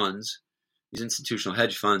hedge funds, these institutional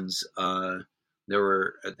hedge funds, had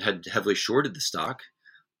heavily shorted the stock.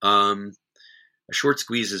 A short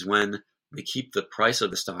squeeze is when they keep the price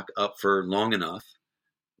of the stock up for long enough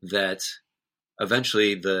that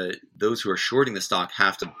eventually those who are shorting the stock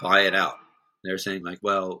have to buy it out. They're saying like,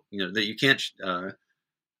 well, that you can't,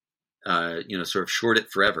 sort of short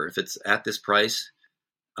it forever. If it's at this price,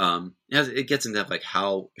 it gets into like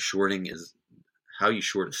how you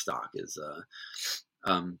short a stock is,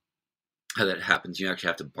 how that happens. You actually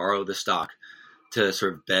have to borrow the stock to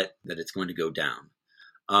sort of bet that it's going to go down.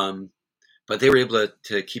 But they were able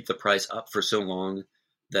to keep the price up for so long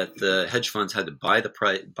that the hedge funds had to buy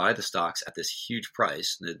the stocks at this huge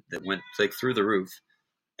price that went like through the roof,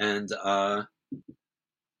 and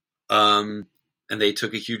they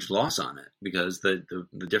took a huge loss on it because the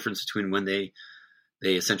difference between when they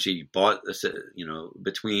essentially bought,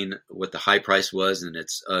 between what the high price was and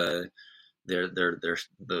its the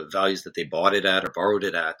values that they bought it at or borrowed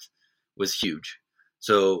it at was huge.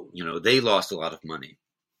 So they lost a lot of money,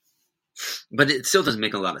 but it still doesn't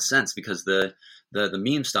make a lot of sense because the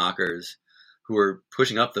meme stockers who are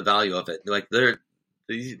pushing up the value of it, like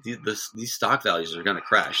these stock values are going to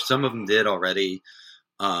crash. Some of them did already,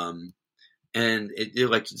 and it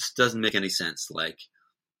like just doesn't make any sense. Like,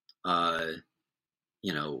 the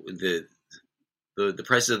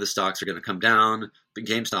prices of the stocks are going to come down. The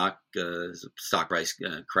GameStop stock price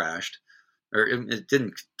crashed, or it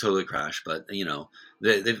didn't totally crash, but they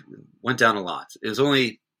went down a lot. It was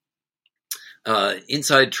only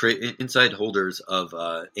inside holders of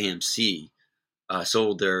AMC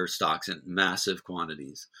sold their stocks in massive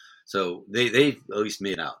quantities. So they've at least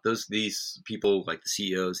made out. These people, like the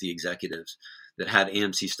CEOs, the executives that had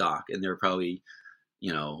AMC stock, and they're probably,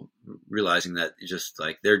 realizing that just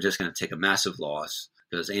like they're just going to take a massive loss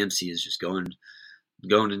because AMC is just going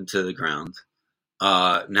into the ground.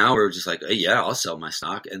 Now we're just like, hey, yeah, I'll sell my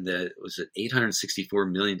stock. And it was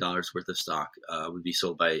 $864 million worth of stock would be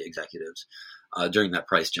sold by executives during that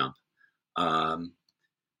price jump. I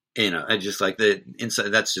just like the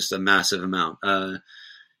inside. That's just a massive amount.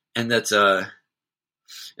 And that's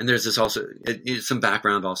and there's this also some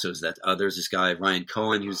background also is that there's this guy Ryan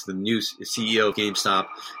Cohen, who's the new CEO of GameStop,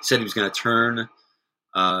 said he was going to turn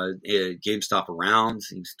GameStop around.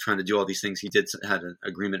 He was trying to do all these things. He had an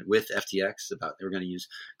agreement with FTX about they were going to use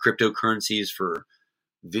cryptocurrencies for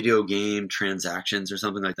video game transactions or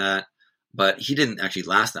something like that. But he didn't actually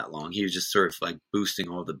last that long. He was just sort of like boosting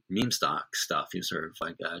all the meme stock stuff. He was sort of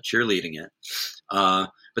like cheerleading it.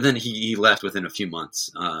 But then he left within a few months.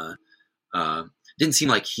 Didn't seem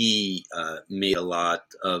like he made a lot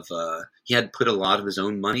of he had put a lot of his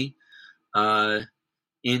own money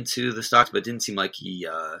into the stocks, but it didn't seem like he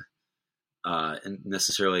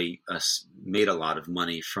necessarily made a lot of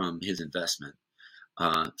money from his investment.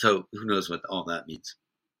 So who knows what all that means.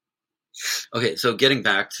 Okay, so getting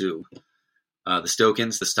back to the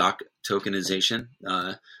tokens, the stock tokenization,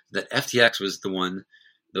 that FTX was the one,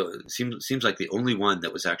 seems like the only one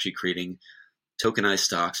that was actually creating tokenized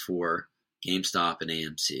stocks for GameStop and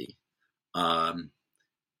AMC.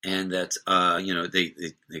 And that,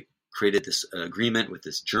 they created this agreement with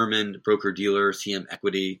this German broker-dealer, CM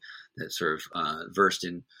Equity, that sort of versed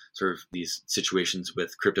in sort of these situations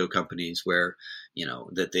with crypto companies where,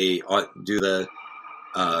 that they do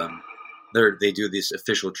they do this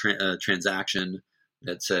official transaction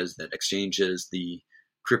that says that exchanges the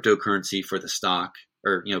cryptocurrency for the stock,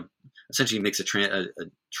 or essentially makes a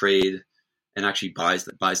trade and actually buys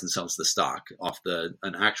and sells the stock off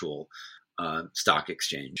an actual stock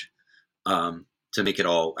exchange to make it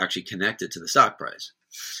all actually connected to the stock price.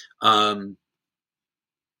 And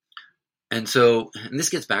this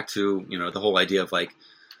gets back to the whole idea of like,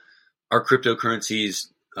 are cryptocurrencies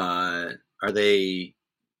are they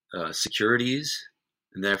securities,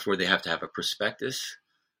 and therefore they have to have a prospectus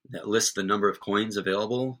that lists the number of coins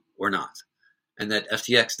available or not, and that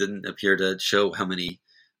FTX didn't appear to show how many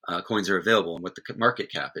coins are available and what the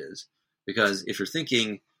market cap is. Because if you're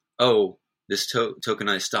thinking, oh, this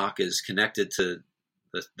tokenized stock is connected to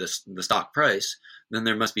the stock price, then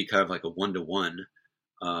there must be kind of like a 1-to-1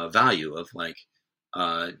 value of like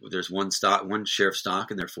there's one share of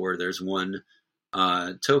stock, and therefore there's one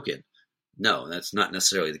token. No, that's not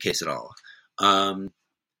necessarily the case at all.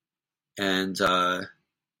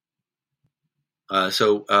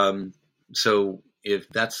 So if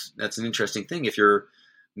that's an interesting thing. If you're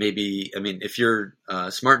if you're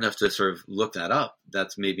smart enough to sort of look that up,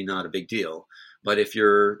 that's maybe not a big deal. But if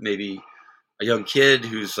you're maybe a young kid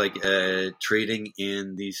who's like trading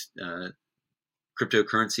in these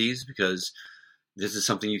cryptocurrencies, because this is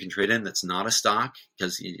something you can trade in that's not a stock,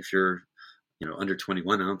 because if you're under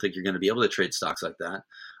 21, I don't think you're going to be able to trade stocks like that.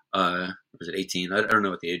 Or is it 18? I don't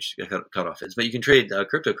know what the age cutoff is, but you can trade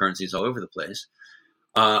cryptocurrencies all over the place.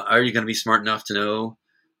 Are you going to be smart enough to know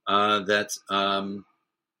that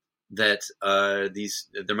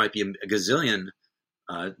there might be a gazillion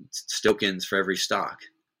tokens for every stock?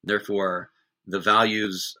 Therefore, the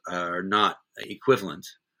values are not equivalent.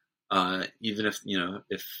 Even if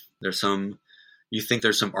if there's you think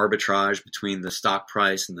there's some arbitrage between the stock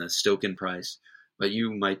price and the token price, but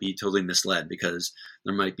you might be totally misled, because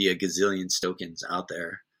there might be a gazillion tokens out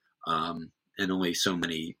there, and only so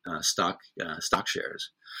many stock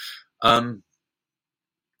shares. And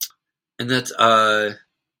that's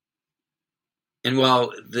and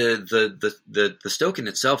while the token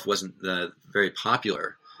itself wasn't very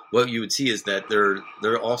popular, what you would see is that there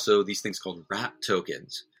are also these things called wrap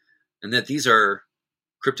tokens, and that these are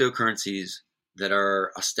cryptocurrencies that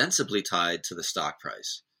are ostensibly tied to the stock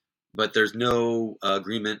price, but there's no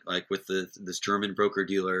agreement like with this German broker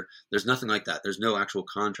dealer. There's nothing like that. There's no actual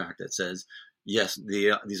contract that says yes,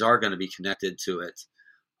 these are going to be connected to it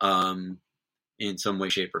in some way,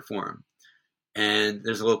 shape, or form. And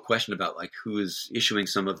there's a little question about like who is issuing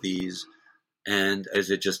some of these, and is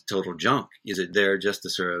it just total junk? Is it there just to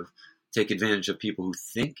sort of take advantage of people who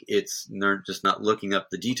think they're just not looking up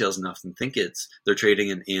the details enough and think they're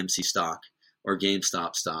trading an AMC stock or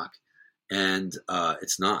GameStop stock, and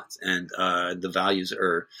it's not. And the values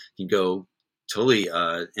can go totally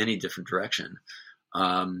any different direction.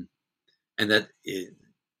 And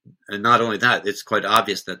not only that, it's quite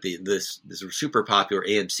obvious that this super popular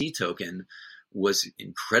AMC token was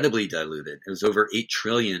incredibly diluted. It was over 8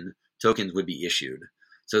 trillion tokens would be issued.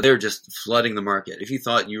 So they're just flooding the market. If you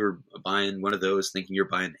thought you were buying one of those thinking you're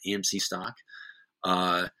buying AMC stock,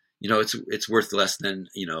 it's worth less than,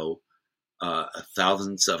 a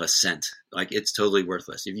thousandth of a cent. Like, it's totally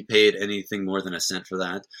worthless. If you paid anything more than a cent for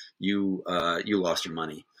that, you lost your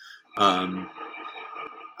money.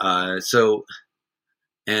 So,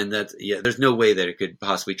 and that's, there's no way that it could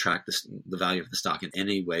possibly track the value of the stock in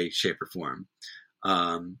any way, shape, or form.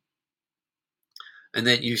 And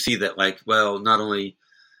then you see that, like, well, not only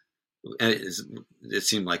it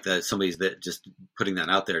seemed like that somebody's that just putting that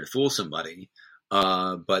out there to fool somebody,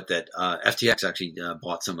 but that FTX actually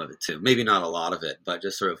bought some of it too. Maybe not a lot of it, but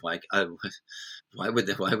just sort of like, why would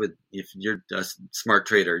if you're a smart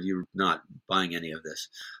trader, you're not buying any of this,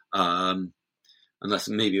 unless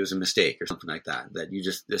maybe it was a mistake or something like that. That you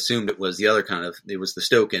just assumed it was the other kind of, it was the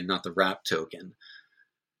token, not the wrap token.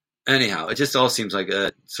 Anyhow, it just all seems like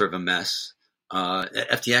a sort of a mess.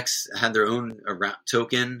 FTX had their own wrap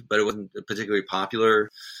token, but it wasn't particularly popular.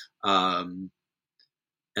 And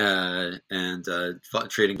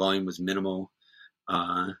trading volume was minimal.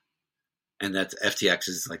 And that FTX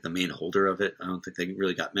is like the main holder of it. I don't think they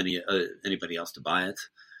really got anybody else to buy it.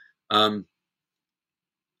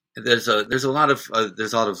 There's a lot of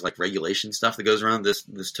like regulation stuff that goes around this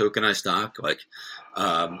tokenized stock. Like,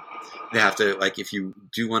 they have to, like, if you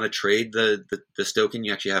do want to trade this token,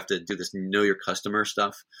 you actually have to do this know your customer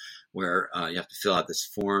stuff, where you have to fill out this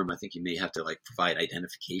form. I think you may have to, like, provide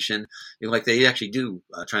identification. Like, they actually do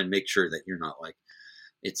try and make sure that you're not, like,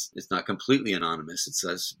 it's not completely anonymous.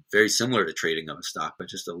 It's very similar to trading of a stock, but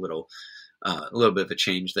just a little bit of a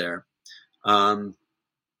change there.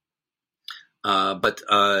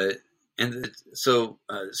 So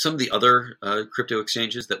some of the other crypto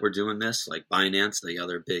exchanges that were doing this, like Binance, the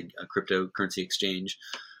other big cryptocurrency exchange,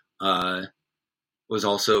 was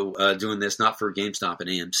also doing this, not for GameStop and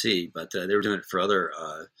AMC, but they were doing it for other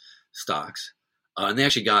stocks. And they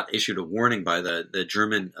actually got issued a warning by the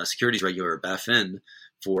German securities regulator, BaFin,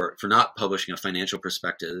 for not publishing a financial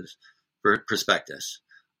prospectus.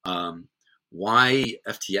 Why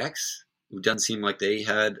FTX? It doesn't seem like they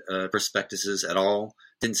had prospectuses at all.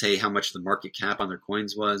 Didn't say how much the market cap on their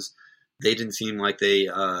coins was. They didn't seem like they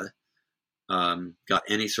got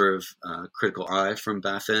any sort of critical eye from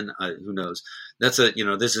BaFin. Who knows? This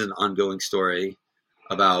is an ongoing story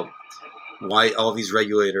about why all these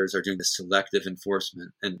regulators are doing this selective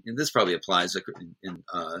enforcement, and this probably applies in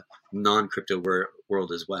non-crypto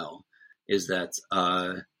world as well. Is that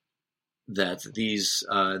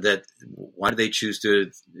why do they choose to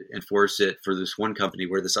enforce it for this one company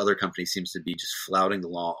where this other company seems to be just flouting the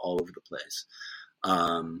law all over the place?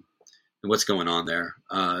 And what's going on there?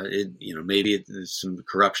 Maybe there's some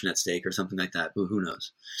corruption at stake or something like that, but who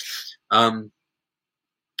knows? And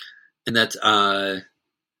that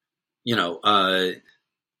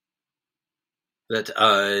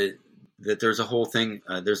there's a whole thing.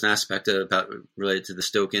 There's an aspect related to the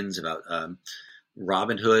tokens about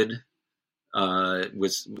Robinhood.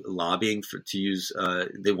 Was lobbying to use.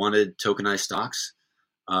 They wanted tokenized stocks.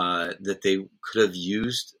 That they could have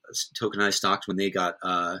used tokenized stocks when they got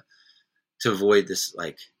to avoid this.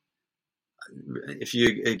 Like, if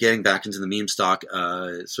you're getting back into the meme stock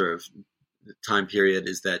sort of time period,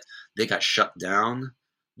 is that they got shut down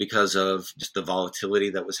because of just the volatility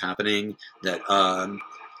that was happening. That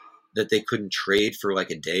they couldn't trade for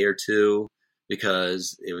like a day or two.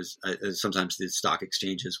 Because it was sometimes the stock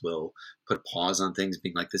exchanges will put a pause on things,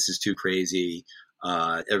 being like, "This is too crazy.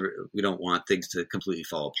 We don't want things to completely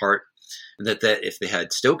fall apart." And that if they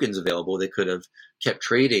had tokens available, they could have kept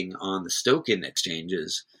trading on the token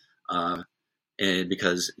exchanges, and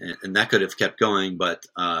that could have kept going. But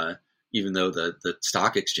even though the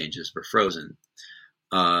stock exchanges were frozen,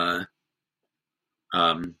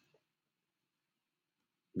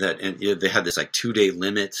 they had this like 2-day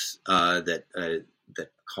limit that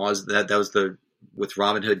caused that. That was with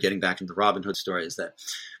Robinhood. Getting back into the Robinhood story, is that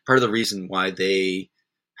part of the reason why they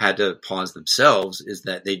had to pause themselves is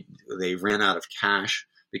that they ran out of cash,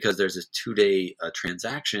 because there's this 2-day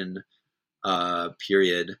transaction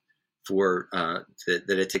period for that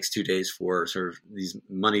it takes 2 days for sort of these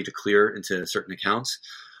money to clear into certain accounts.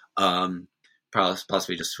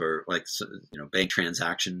 Possibly just for like bank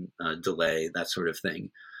transaction delay, that sort of thing.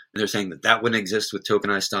 And they're saying that wouldn't exist with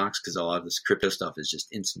tokenized stocks, because a lot of this crypto stuff is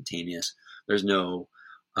just instantaneous. There's no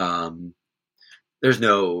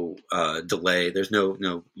delay. There's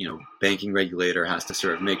no banking regulator has to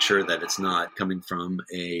sort of make sure that it's not coming from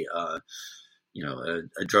a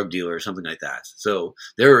drug dealer or something like that. So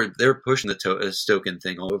they're pushing the token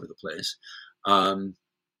thing all over the place. And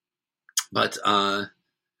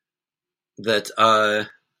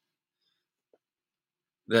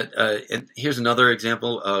here's another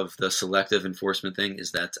example of the selective enforcement thing,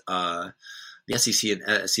 is that the SEC and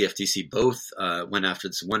CFTC both went after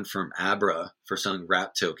this one firm, Abra, for selling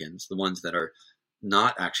wrap tokens, the ones that are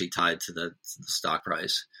not actually tied to the stock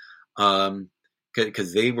price,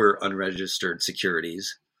 because they were unregistered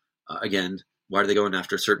securities. Again, why are they going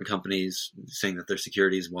after certain companies saying that they're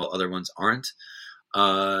securities while other ones aren't?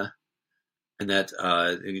 And that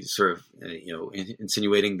sort of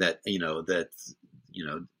insinuating that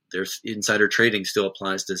there's insider trading still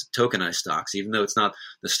applies to tokenized stocks, even though it's not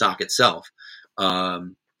the stock itself.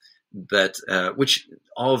 But which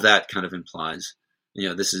all of that kind of implies,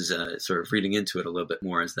 this is sort of reading into it a little bit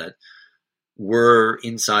more, is that were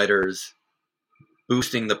insiders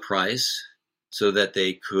boosting the price so that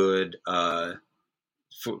they could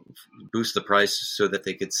boost the price so that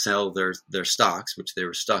they could sell their stocks, which they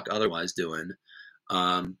were stuck otherwise doing,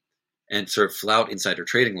 and sort of flout insider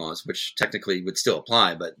trading laws, which technically would still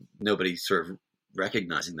apply, but nobody sort of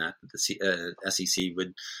recognizing that the SEC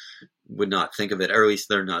would not think of it, or at least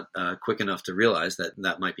they're not quick enough to realize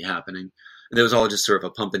that might be happening. And it was all just sort of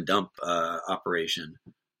a pump and dump operation,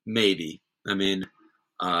 maybe. I mean,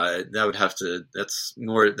 that would have to.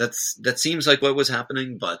 That seems like what was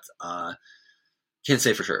happening, but can't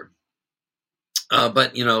say for sure.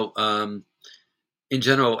 But in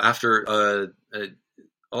general, after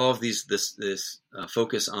all of this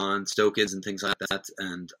focus on tokens and things like that,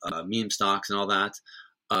 and meme stocks and all that,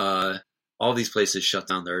 all these places shut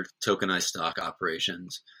down their tokenized stock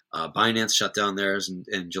operations. Binance shut down theirs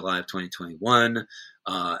in July of 2021.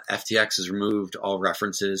 FTX has removed all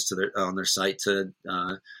references on their site to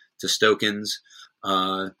tokens.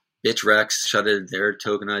 Bitrex shuttered their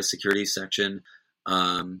tokenized securities section,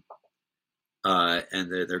 and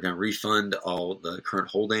they're going to refund all the current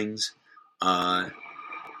holdings.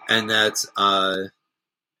 And that's I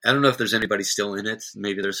don't know if there's anybody still in it.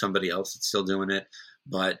 Maybe there's somebody else that's still doing it,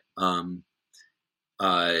 but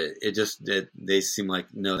they seem like,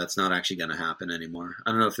 no, that's not actually going to happen anymore.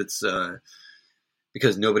 I don't know if it's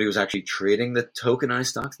because nobody was actually trading the tokenized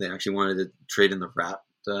stocks. They actually wanted to trade in the wrapped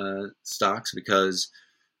stocks because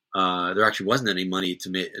there actually wasn't any money to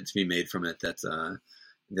be made from it. That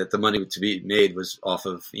the money to be made was off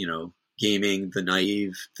of gaming the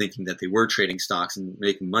naive, thinking that they were trading stocks and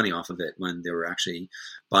making money off of it when they were actually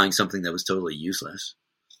buying something that was totally useless.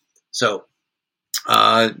 So,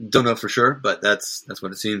 don't know for sure, but that's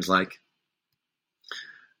what it seems like.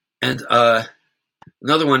 And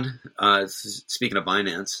another one, speaking of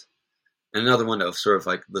Binance, and another one of sort of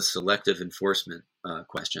like the selective enforcement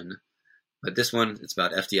question. But this one, it's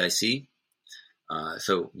about FDIC.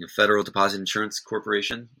 So, Federal Deposit Insurance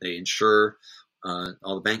Corporation, they insure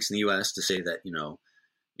all the banks in the U.S. to say that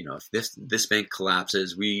if this bank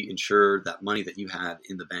collapses, we insure that money that you had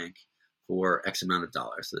in the bank for X amount of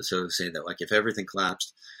dollars. So say that like if everything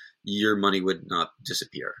collapsed, your money would not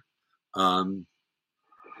disappear. And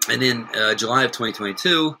in July of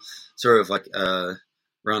 2022, sort of like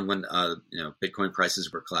around when Bitcoin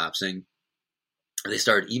prices were collapsing, they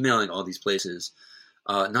started emailing all these places,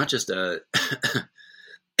 not just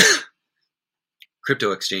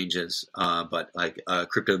crypto exchanges, but like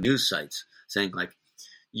crypto news sites, saying like,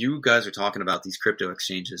 you guys are talking about these crypto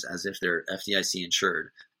exchanges as if they're FDIC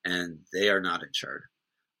insured, and they are not insured.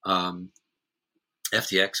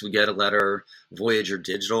 FTX, we get a letter. Voyager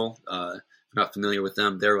Digital, if you're not familiar with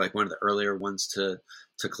them, they're like one of the earlier ones to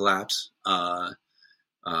collapse. As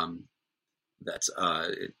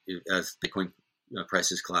Bitcoin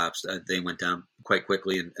prices collapsed, they went down quite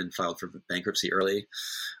quickly and filed for bankruptcy early.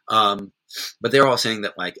 But they're all saying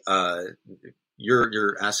that like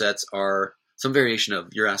your assets are, some variation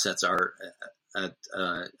of your assets are at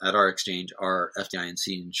our exchange are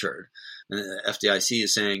FDIC insured. And the FDIC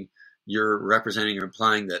is saying you're representing or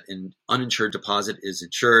implying that an uninsured deposit is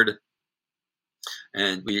insured,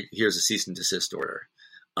 and here's a cease and desist order.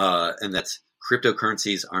 And that's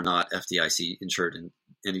cryptocurrencies are not FDIC insured in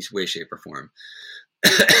any way, shape, or form.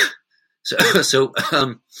 So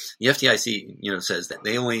the FDIC, says that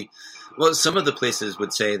they only, some of the places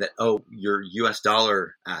would say that, your US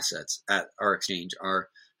dollar assets at our exchange are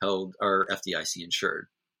FDIC insured.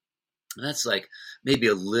 And that's like maybe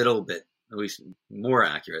a little bit, at least more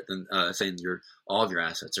accurate than saying all of your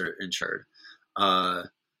assets are insured. And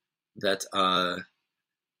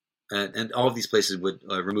all of these places would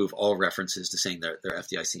remove all references to saying they're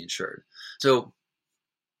FDIC insured. So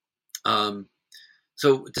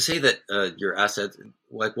to say that your assets,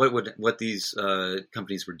 like what these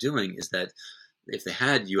companies were doing, is that if they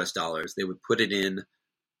had U.S. dollars, they would put it in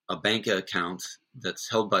a bank account that's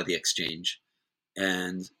held by the exchange,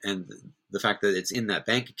 and the fact that it's in that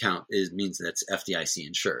bank account means that it's FDIC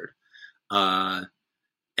insured. And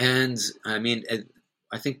I mean,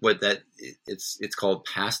 I think it's called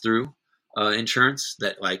pass-through insurance,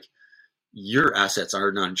 that like your assets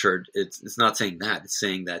are not insured. It's not saying that. It's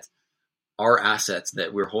saying that our assets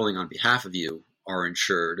that we're holding on behalf of you are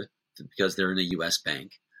insured because they're in a U.S.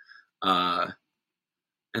 bank.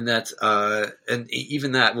 And that's and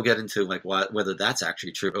even that we'll get into like whether that's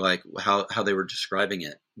actually true, or like how they were describing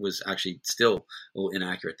it was actually still a little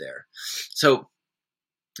inaccurate there. So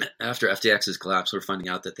after FTX's collapse, we're finding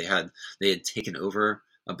out that they had taken over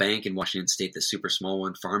a bank in Washington State, the super small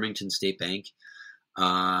one, Farmington State Bank,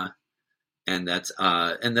 and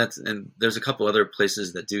there's a couple other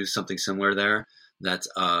places that do something similar there. That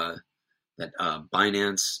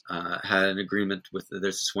Binance had an agreement with.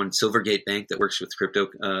 There's this one Silvergate Bank that works with crypto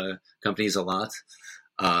companies a lot,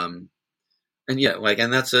 and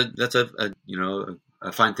that's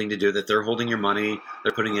a fine thing to do. That they're holding your money,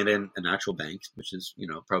 they're putting it in an actual bank, which is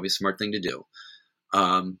probably a smart thing to do.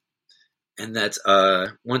 And that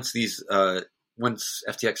once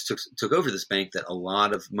FTX took over this bank, that a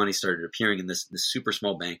lot of money started appearing in this super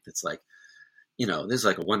small bank. That's like, this is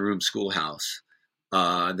like a one-room schoolhouse.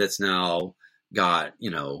 That's now got,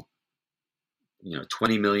 $20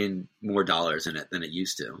 million more dollars in it than it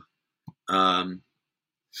used to.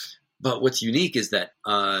 But what's unique is that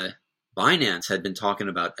Binance had been talking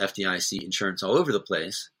about FDIC insurance all over the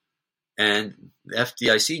place, and the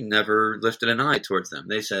FDIC never lifted an eye towards them.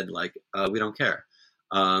 They said, like, we don't care.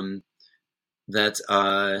 That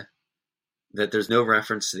there's no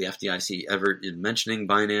reference to the FDIC ever mentioning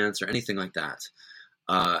Binance or anything like that.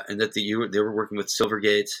 And that they were working with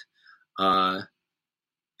Silvergate, and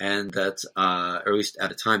that, or at least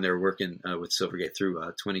at a time, they were working with Silvergate through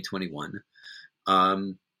 2021.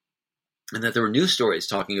 And that there were news stories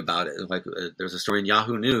talking about it. Like there's a story in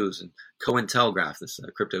Yahoo News and Cointelegraph, this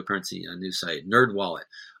cryptocurrency news site, NerdWallet,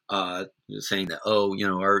 saying that,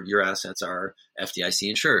 your assets are FDIC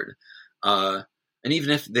insured. And even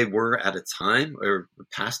if they were at a time or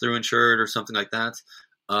pass-through insured or something like that,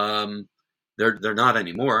 they're not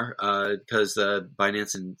anymore because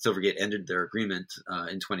Binance and Silvergate ended their agreement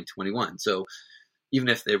in 2021. So even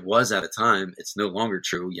if it was at a time, it's no longer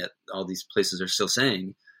true. Yet all these places are still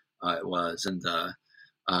saying it was. And the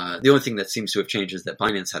only thing that seems to have changed is that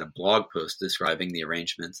Binance had a blog post describing the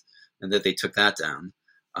arrangement, and that they took that down.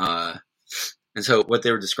 And so what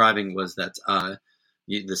they were describing was that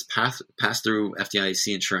this pass-through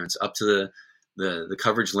FDIC insurance up to the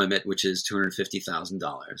coverage limit, which is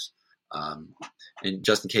 $250,000. And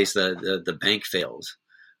just in case the bank fails.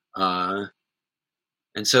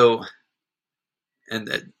 So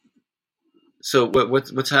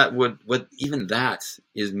what even that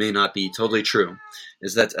may not be totally true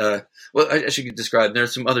is that I should describe. There are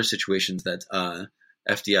some other situations that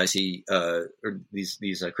FDIC or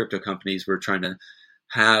these crypto companies were trying to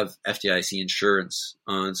have FDIC insurance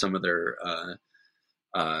on some of their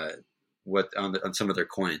on some of their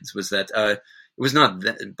coins. Was that it was not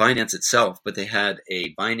Binance itself, but they had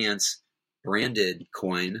a Binance branded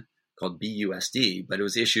coin called BUSD, but it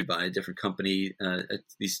was issued by a different company.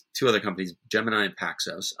 These two other companies, Gemini and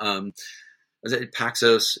Paxos.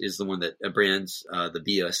 Paxos is the one that brands the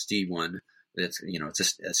BUSD one. It's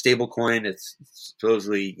it's a stable coin. It's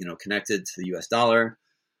supposedly connected to the U.S. dollar,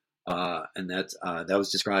 and that was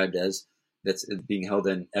described as that's being held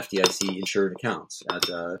in FDIC insured accounts at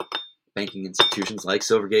banking institutions like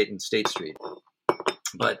Silvergate and State Street.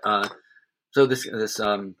 But so this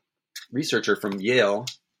researcher from Yale,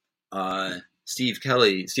 Stephen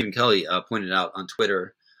Kelly, pointed out on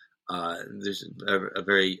Twitter. There's a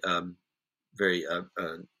very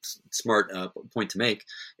smart point to make,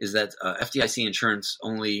 is that FDIC insurance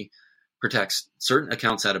only protects certain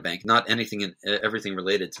accounts at a bank, not everything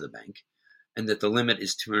related to the bank, and that the limit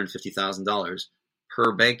is $250,000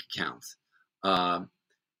 per bank account,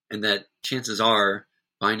 and that chances are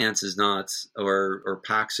Binance is not, or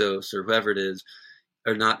Paxos or whoever it is,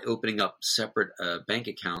 are not opening up separate bank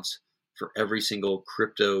accounts for every single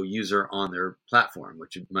crypto user on their platform,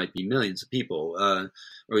 which might be millions of people, or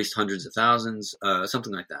at least hundreds of thousands,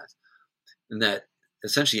 something like that. And that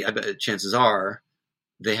essentially, I bet chances are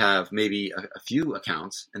they have maybe a few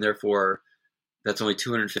accounts, and therefore that's only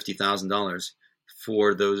 $250,000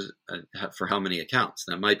 for those, for how many accounts?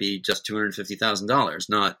 That might be just $250,000,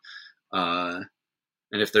 not,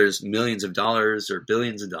 and if there's millions of dollars or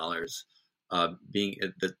billions of dollars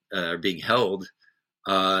being held,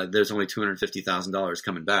 there's only $250,000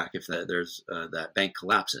 coming back if that bank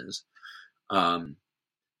collapses.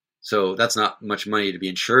 So that's not much money to be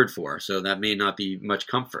insured for. So that may not be much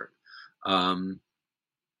comfort. And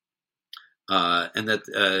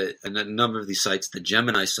a number of these sites, the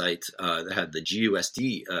Gemini site that had the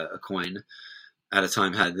GUSD coin, at a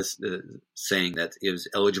time had this saying that it was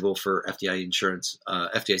eligible for FDIC insurance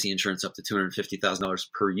up to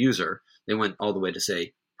 $250,000 per user. They went all the way to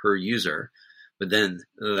say per user, but then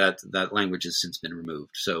that language has since been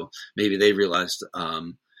removed. So maybe they realized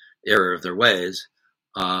error of their ways.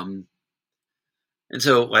 And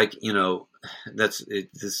so, this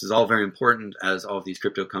is all very important as all of these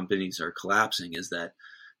crypto companies are collapsing, is that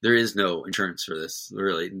there is no insurance for this,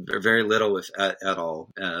 really, or very little, if at all,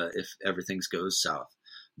 if everything goes south.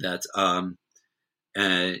 That,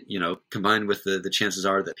 combined with the chances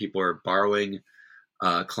are that people are borrowing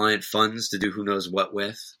client funds to do who knows what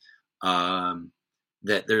with,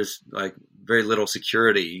 that there's like very little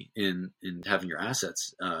security in having your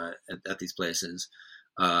assets at these places,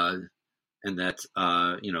 and that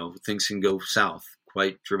things can go south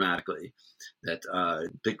quite dramatically. That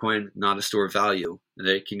Bitcoin, not a store of value, that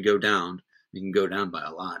it can go down. It can go down by a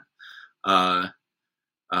lot.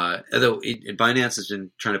 Although Binance has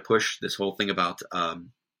been trying to push this whole thing about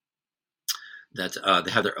that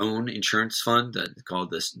they have their own insurance fund called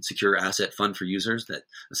the Secure Asset Fund for users, that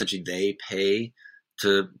essentially they pay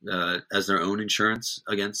to as their own insurance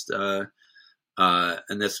against. And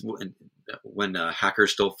that's when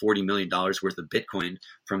hackers stole $40 million worth of Bitcoin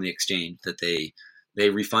from the exchange, that they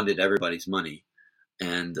refunded everybody's money.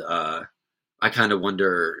 And I kind of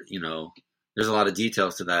wonder, there's a lot of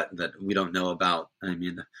details to that we don't know about. I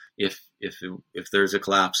mean, if there's a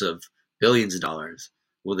collapse of billions of dollars,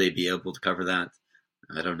 will they be able to cover that?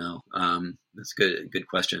 I don't know. That's a good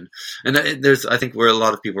question. And I think where a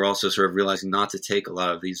lot of people are also sort of realizing not to take a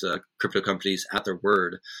lot of these crypto companies at their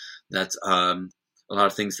word. That a lot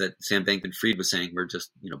of things that Sam Bankman-Fried was saying were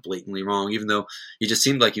just, blatantly wrong, even though he just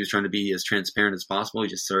seemed like he was trying to be as transparent as possible. He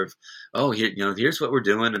just sort of, here's what we're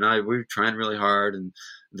doing, and we're trying really hard, and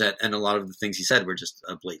a lot of the things he said were just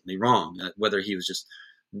blatantly wrong. Whether he was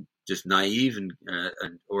just naive and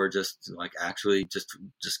or just like actually just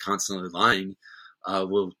constantly lying,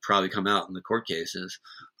 will probably come out in the court cases.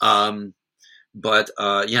 But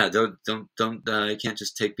don't you can't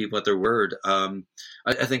just take people at their word. I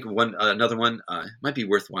think another one might be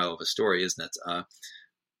worthwhile of a story is that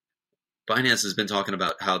Binance has been talking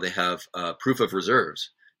about how they have proof of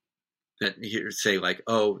reserves that here say like,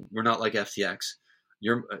 oh, we're not like FTX.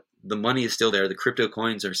 The money is still there. The crypto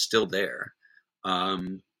coins are still there.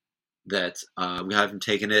 That we haven't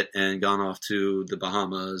taken it and gone off to the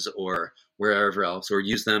Bahamas or wherever else, or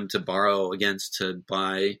used them to borrow against to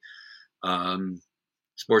buy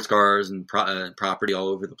sports cars and property all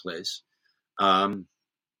over the place.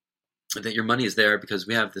 That your money is there because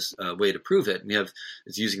we have this way to prove it.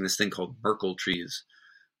 It's using this thing called Merkle trees,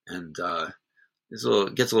 and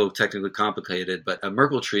it gets a little technically complicated. But a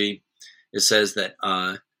Merkle tree, it says that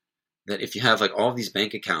that if you have like all these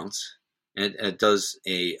bank accounts, and it does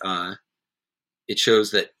it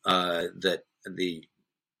shows that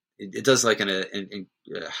it does like a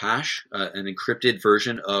hash, an encrypted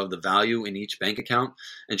version of the value in each bank account,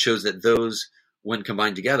 and shows that those, when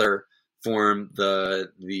combined together, form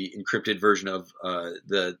the encrypted version of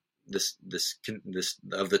the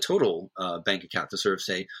total bank account, to sort of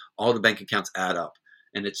say all the bank accounts add up,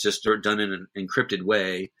 and it's just done in an encrypted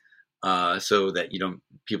way, so that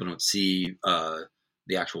people don't see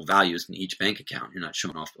the actual values in each bank account. You're not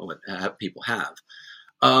showing off what people have.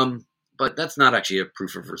 But that's not actually a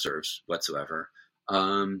proof of reserves whatsoever.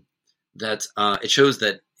 That it shows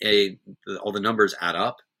that all the numbers add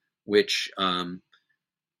up, which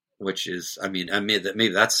is, maybe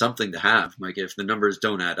that's something to have. Like if the numbers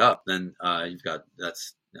don't add up, then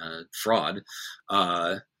that's fraud.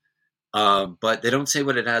 But they don't say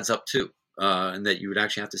what it adds up to, and that you would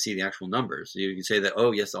actually have to see the actual numbers. You can say that,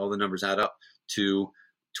 oh yes, all the numbers add up to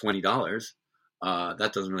 $20.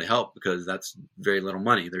 That doesn't really help because that's very little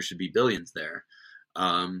money. There should be billions there.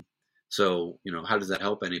 So how does that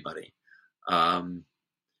help anybody? And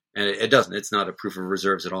it doesn't. It's not a proof of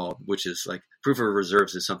reserves at all, which is like proof of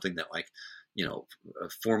reserves is something that a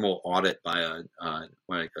formal audit by a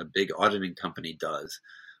big auditing company does.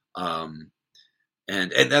 And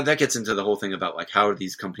that gets into the whole thing about like how are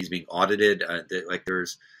these companies being audited?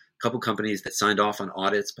 There's a couple companies that signed off on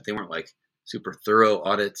audits, but they weren't like super thorough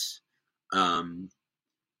audits.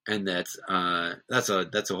 And that's a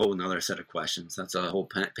whole another set of questions. That's a whole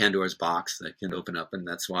Pandora's box that can open up, and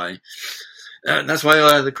that's why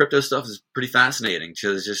the crypto stuff is pretty fascinating.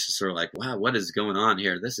 Because it's just sort of like, wow, what is going on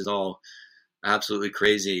here? This is all absolutely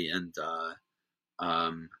crazy, and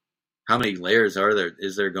how many layers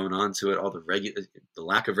is there going on to it? All the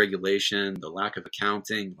lack of regulation, the lack of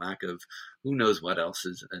accounting, lack of who knows what else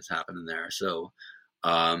is happening there. So,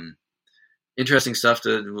 interesting stuff.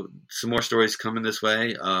 Some more stories coming this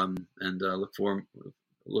way, and look for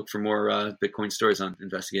more Bitcoin stories on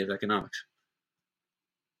investigative economics.